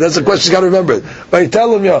remember. That's a question. He's got to remember it. But you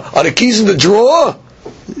tell him, you know, are the keys in the drawer?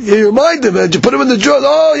 You remind him. You put them in the drawer.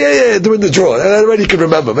 Oh yeah, they're in the drawer. And already he can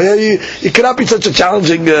remember. But it cannot be such a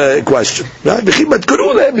challenging question. Right?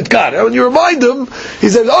 When you remind him, he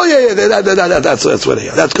says, oh yeah, that's what they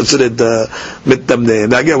are. That's considered mitnamneim.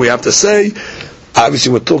 Now again, we have to say,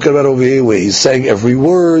 obviously we're talking about over here where he's saying every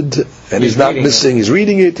word and he's not missing, he's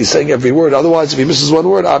reading it, he's saying every word. Otherwise, if he misses one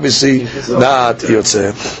word, obviously not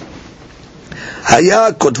yotzeh.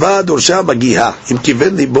 Haya kotva dorsha magiha im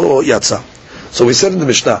kiven libo yatsa. So we said in the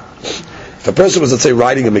Mishnah, if a person was, let's say,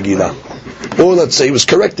 writing a Megillah, or let's say he was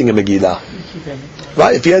correcting a Megillah,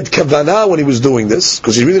 right? If he had kavanah when he was doing this,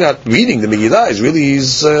 because he's really not reading the Megillah,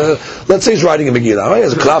 let's say he's writing a Megillah, right? He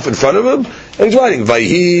has a cloth in front of him, and he's writing,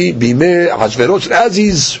 Vayhi, Bimeh, Hashverosh. As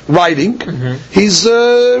he's writing, he's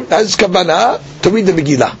has kavanah to read the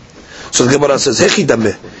Megillah. So the Gemara says, Hechi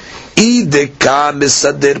dameh, Ideka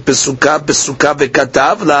mesader pesuka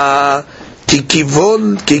vekatav la, ki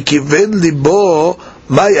kiven libo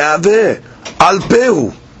mayave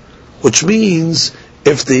alpehu. Which means,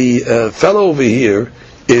 if the fellow over here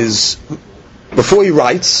is, before he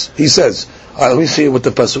writes, he says, let me see what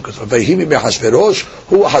the pasuk is.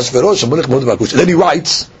 Then he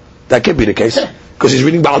writes. That can't be the case, because he's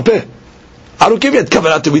reading Baal Peh. I don't give you a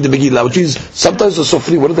kavanah to read the Megillah, which means sometimes the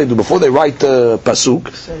Sofri, what do? Before they write the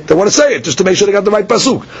pasuk, they want to say it, just to make sure they got the right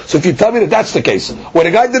pasuk. So if you tell me that that's the case, when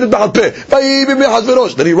a guy did it Baal Peh,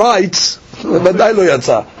 then he writes,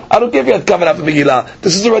 I don't give you a kavanah for Megillah.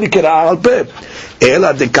 This is already Kira'ah Baal Peh.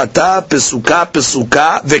 Ela dekata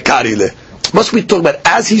pesuka vekarile. Must be talking about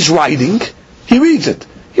as he's writing, he reads it.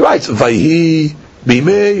 He writes Vayhi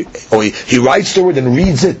Bimei, or he writes the word and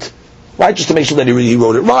reads it. Right, just to make sure that he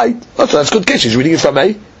wrote it right. Oh, so that's good case. He's reading it from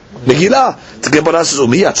a Megillah. The Gemara says,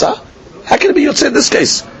 Umi yatsa? How can it be yotzeh in this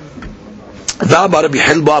case? V'amar Rabbi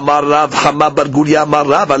Hilba amar Rav Chama bar Gulia amar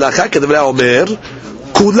Rav halakha kedvrei omer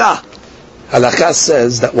kula. Halakha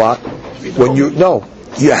says that what? When you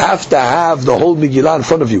have to have the whole Megillah in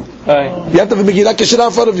front of you. You have to have a Megillah Keshera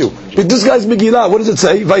in front of you. But this guy's Megillah, what does it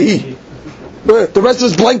say? Vayhi. The rest of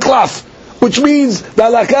it's blank cloth. Which means the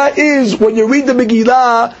halakha is when you read the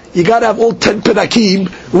Megillah, you got to have all 10 pedakim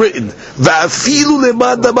written.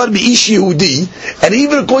 And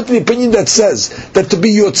even according to the opinion that says that to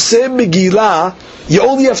be Yotzei Megillah, you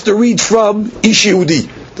only have to read from Ish Yehudi.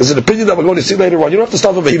 There's an opinion that we're going to see later on. You don't have to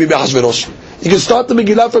start from Vahibi Be'achashverosh. You can start the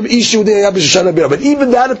Megillah from Ish Yehudi. But even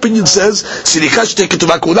that opinion says,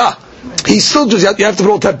 he still does. You have to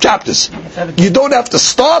put all 10 chapters. You don't have to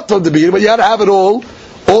start from the beginning, but you have to have it all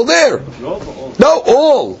there. No,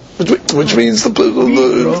 all. Which means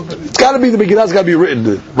it's got to be the Megillah's got to be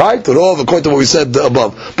written, right? According to what we said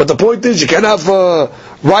above. But the point is, you can't have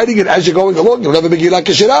writing it as you're going along. You'll have a Megillah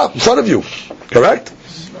Keshirah in front of you. Correct?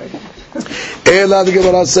 Ela, the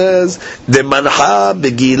Gemara says, the manha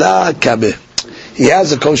Megillah kameh. He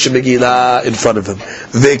has a kosher Megillah in front of him.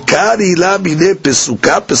 Vekari la mine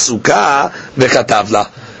pesuka vekatavla.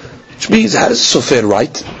 Which means, how does Sofer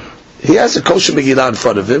write? He has a kosher Megillah in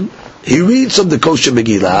front of him. He reads from the kosher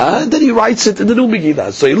Megillah, and then he writes it in the new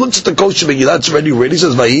Megillah. So he looks at the kosher Megillah, it's already written, he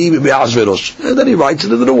says, Vahi Be'ashverosh, and then he writes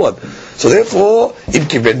it in the new one. So therefore, he's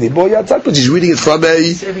reading it from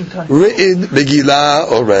a written Megillah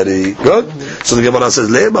already. Good? So the Gemara says,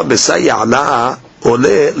 Lema Mesaya'la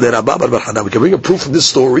ole leRabba bar Hanan. We can bring a proof from this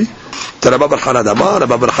story to Rabba bar Hanan.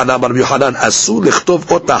 Rabba bar Hanan bar Yohanan, Asu lichtov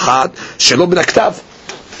ot achat shelo min haktav.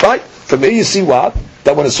 Right? From here you see what?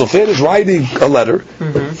 That when a sofer is writing a letter,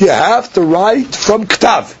 you have to write from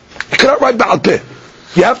ktav. You cannot write ba'al peh.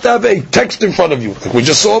 You have to have a text in front of you, like we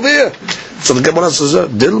just saw over here. So the Gemara says,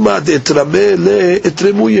 "Dilma de'etrameh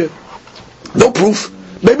le'etremuye." No proof.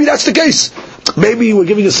 Maybe that's the case. Maybe we're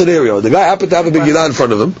giving a scenario. The guy happened to have a Megillah in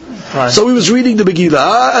front of him, so he was reading the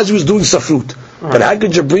Megillah as he was doing safrut. But how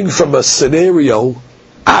could you bring from a scenario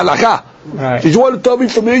halakha? Right. Did you want to tell me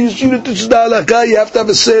from here you see that this is the halakha, you have to have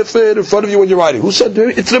a sefer in front of you when you're writing? Who said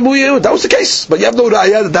it's remuye? That was the case. But you have no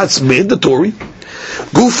raya that that's mandatory.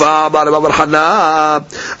 Gufa amar Rabba bar Hana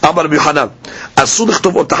amar Rabbi Yohanan asu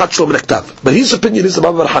lichtov ot achat shelo min haktav. But his opinion is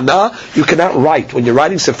Rabba bar Hana, you cannot write when you're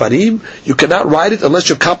writing sefarim, you cannot write it unless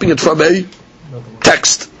you're copying it from a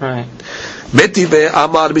text. Right. Meti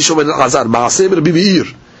ve'amar Bishom ben Azar ma'aseh Rabbi Meir.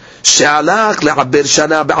 He went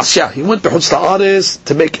behutz la'aretz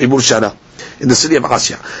to make Ibur Shana in the city of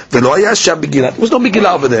Asya. There was no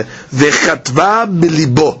Megillah over there.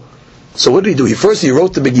 So what did he do? He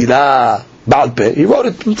wrote the Megillah Ba'al Peh. He wrote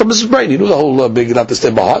it from his brain. He knew the whole Megillah to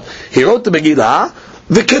stay by heart. He wrote the Megillah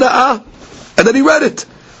V'kira'ah, and then he read it.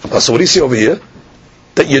 So what do you see over here?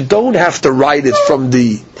 That you don't have to write it from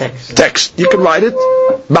the text. You can write it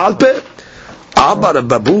Ba'al Peh. Amar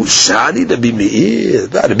Babu Shani Rabbi Meir.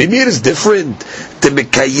 Rabbi Meir is different.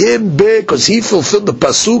 Temekayem be, because he fulfilled the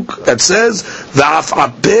pasuk that says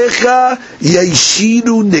Va'afapecha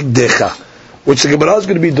Yaishinu Negdecha, which the Gemara is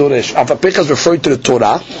going to be Doresh. Afapecha is referring to the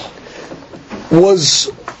Torah. Was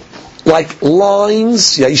like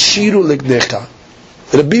lines Yaishinu Negdecha.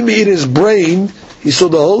 Rabbi Meir, in his brain, he saw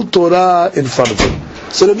the whole Torah in front of him.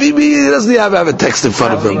 So the Bibi doesn't have a text in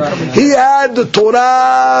front of him. He had the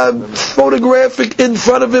Torah photographic in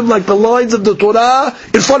front of him, like the lines of the Torah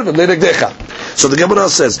in front of him. So the Gemara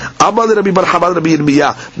says, What does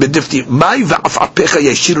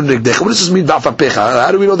this mean, va'afapecha?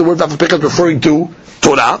 How do we know the word va'afapecha is referring to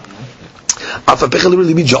Torah? Afapecha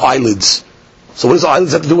literally means your eyelids. So what does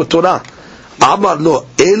eyelids have to do with Torah? Amar lo,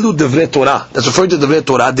 elu devre Torah. That's referring to devre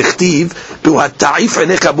Torah. Dichtiv, ta'if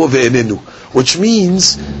enecha bo ve'enenu. Which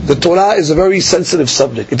means the Torah is a very sensitive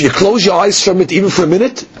subject. If you close your eyes from it even for a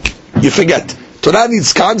minute, you forget. Torah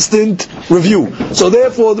needs constant review. So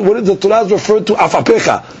therefore, what the Torah is referred to,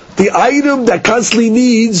 afapecha, the item that constantly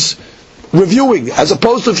needs reviewing, as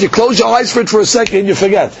opposed to if you close your eyes for it for a second, you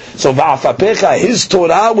forget. So va'afapecha, his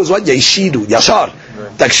Torah was what? Yeshidu, yashar,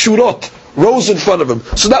 like shurot, rose in front of him.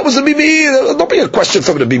 So that was the Meir. Don't be a question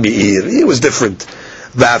from the Meir. He was different.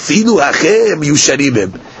 Va'afilu hachem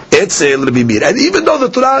yusharimim. And even though the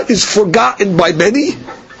Torah is forgotten by many,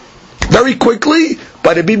 very quickly,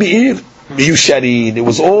 by the Meir, Yusharin, it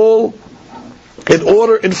was all in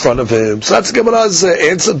order in front of him. So that's Gemara's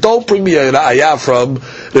answer. Don't bring me a ayah from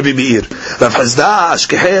Rabbi Meir. Rav Hazda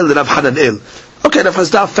Ashkehel Rav Hananel. Okay, Rav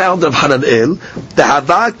Hazda found Rav Hananel, the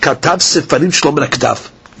Hava Katav Sifarim Shlom Raktav.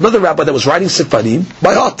 Another rabbi that was writing Sifarim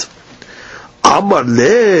by heart. Amar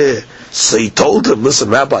le. So he told him, listen,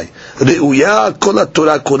 Rabbi,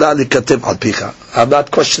 I'm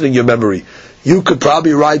not questioning your memory. You could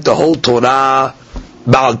probably write the whole Torah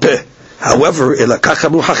Ba'al Peh. However,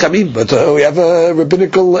 but we have a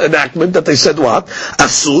rabbinical enactment that they said what?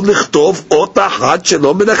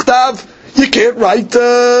 You can't write,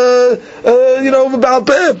 Ba'al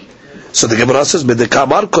Peh. So the Gemara says,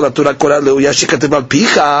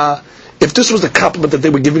 if this was the compliment that they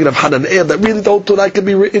were giving of Hananel, that really the whole Torah can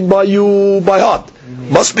be written by you by heart.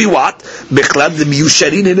 Must be what? Mechlad the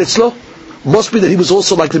miyusharin in Etzlo? Must be that he was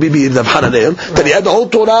also like the Bibi of Hananel, that he had the whole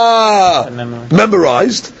Torah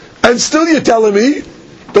memorized, and still you're telling me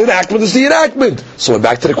the enactment is the enactment. So we're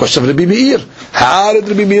back to the question of Rabbi Meir. How did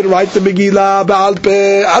Rabbi Meir write the Megillah Ba'al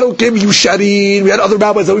Peh? I don't care, Yusharin. We had other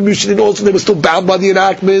rabbis that were Yusharin also, they were still bound by the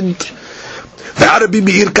enactment. How did Rabbi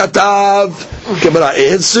Meir Katav? Gemara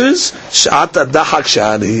answers, Sh'ata Dahak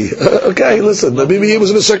Shani. Okay, listen, Rabbi Meir was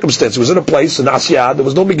in a circumstance, he was in a place, in Asiyad, there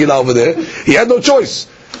was no Megillah over there, he had no choice.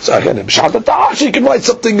 So again, she can write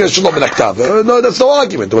something Shalom in Ktav. No, that's no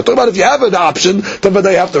argument. We're talking about if you have an option, then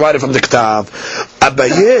they have to write it from the Ktav.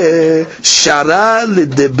 Abaye Shara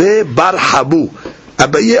L'Debe Bar Habu.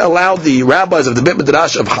 Abaye allowed the rabbis of the Bet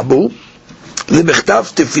Midrash of Habu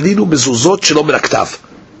L'Mechtav Tefilinu Mezuzot Shalom in Ktav.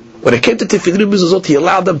 When it came to Tefilinu Mezuzot, he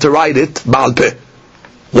allowed them to write it Ba'al Peh.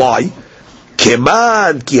 Why?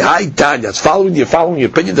 Keman ki hai Tanya. It's following your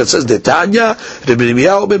opinion that says the Tanya Rabbi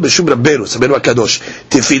Yirmiyahu ben B'Shum Rabbeinu Sabenu HaKadosh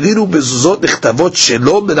Tefilinu Mezuzot Nechtavot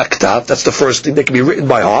Shalom min Haktav. That's the first thing that can be written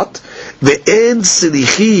by heart. Ve'en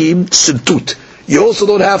Silichim Sintut. You also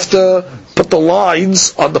don't have to put the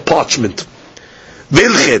lines on the parchment.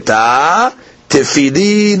 Vilcheta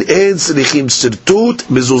Tefillin en Silichim Sintut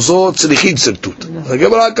Mezuzot Silichim Sintut. The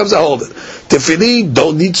Gemara comes and hold it. Tefillin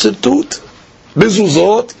don't need Sintut.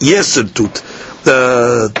 Mezuzot, yes, Sintut.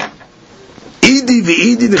 Idi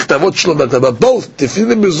ve'idi nechtavot shlom b'Torah. Both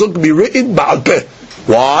Tefillin and Mezuzot can be written Ba'al Peh.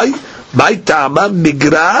 Why? My Tama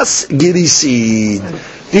Migras Girisin.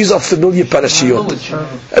 These are familiar parashiyot.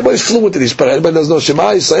 Everybody's fluent in these parashiyot. Everybody does know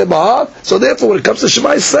Shema Yisrael Mahar. So therefore, when it comes to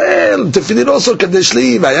Shema Yisrael, Tefillin also Kadesh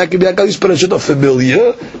Li, Vayakim Yakal, these parashiyot are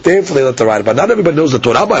familiar. Therefore, they let the write. But not everybody knows the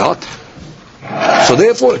Torah by heart. So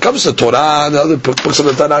therefore, when it comes to Torah and other books of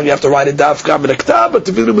the Tanakh, you have to write it dafka min haktav, but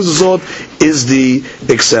Tefillin Mezuzot is the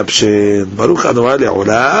exception. Baruch Adonai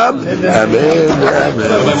Le'olam. Amen. Amen.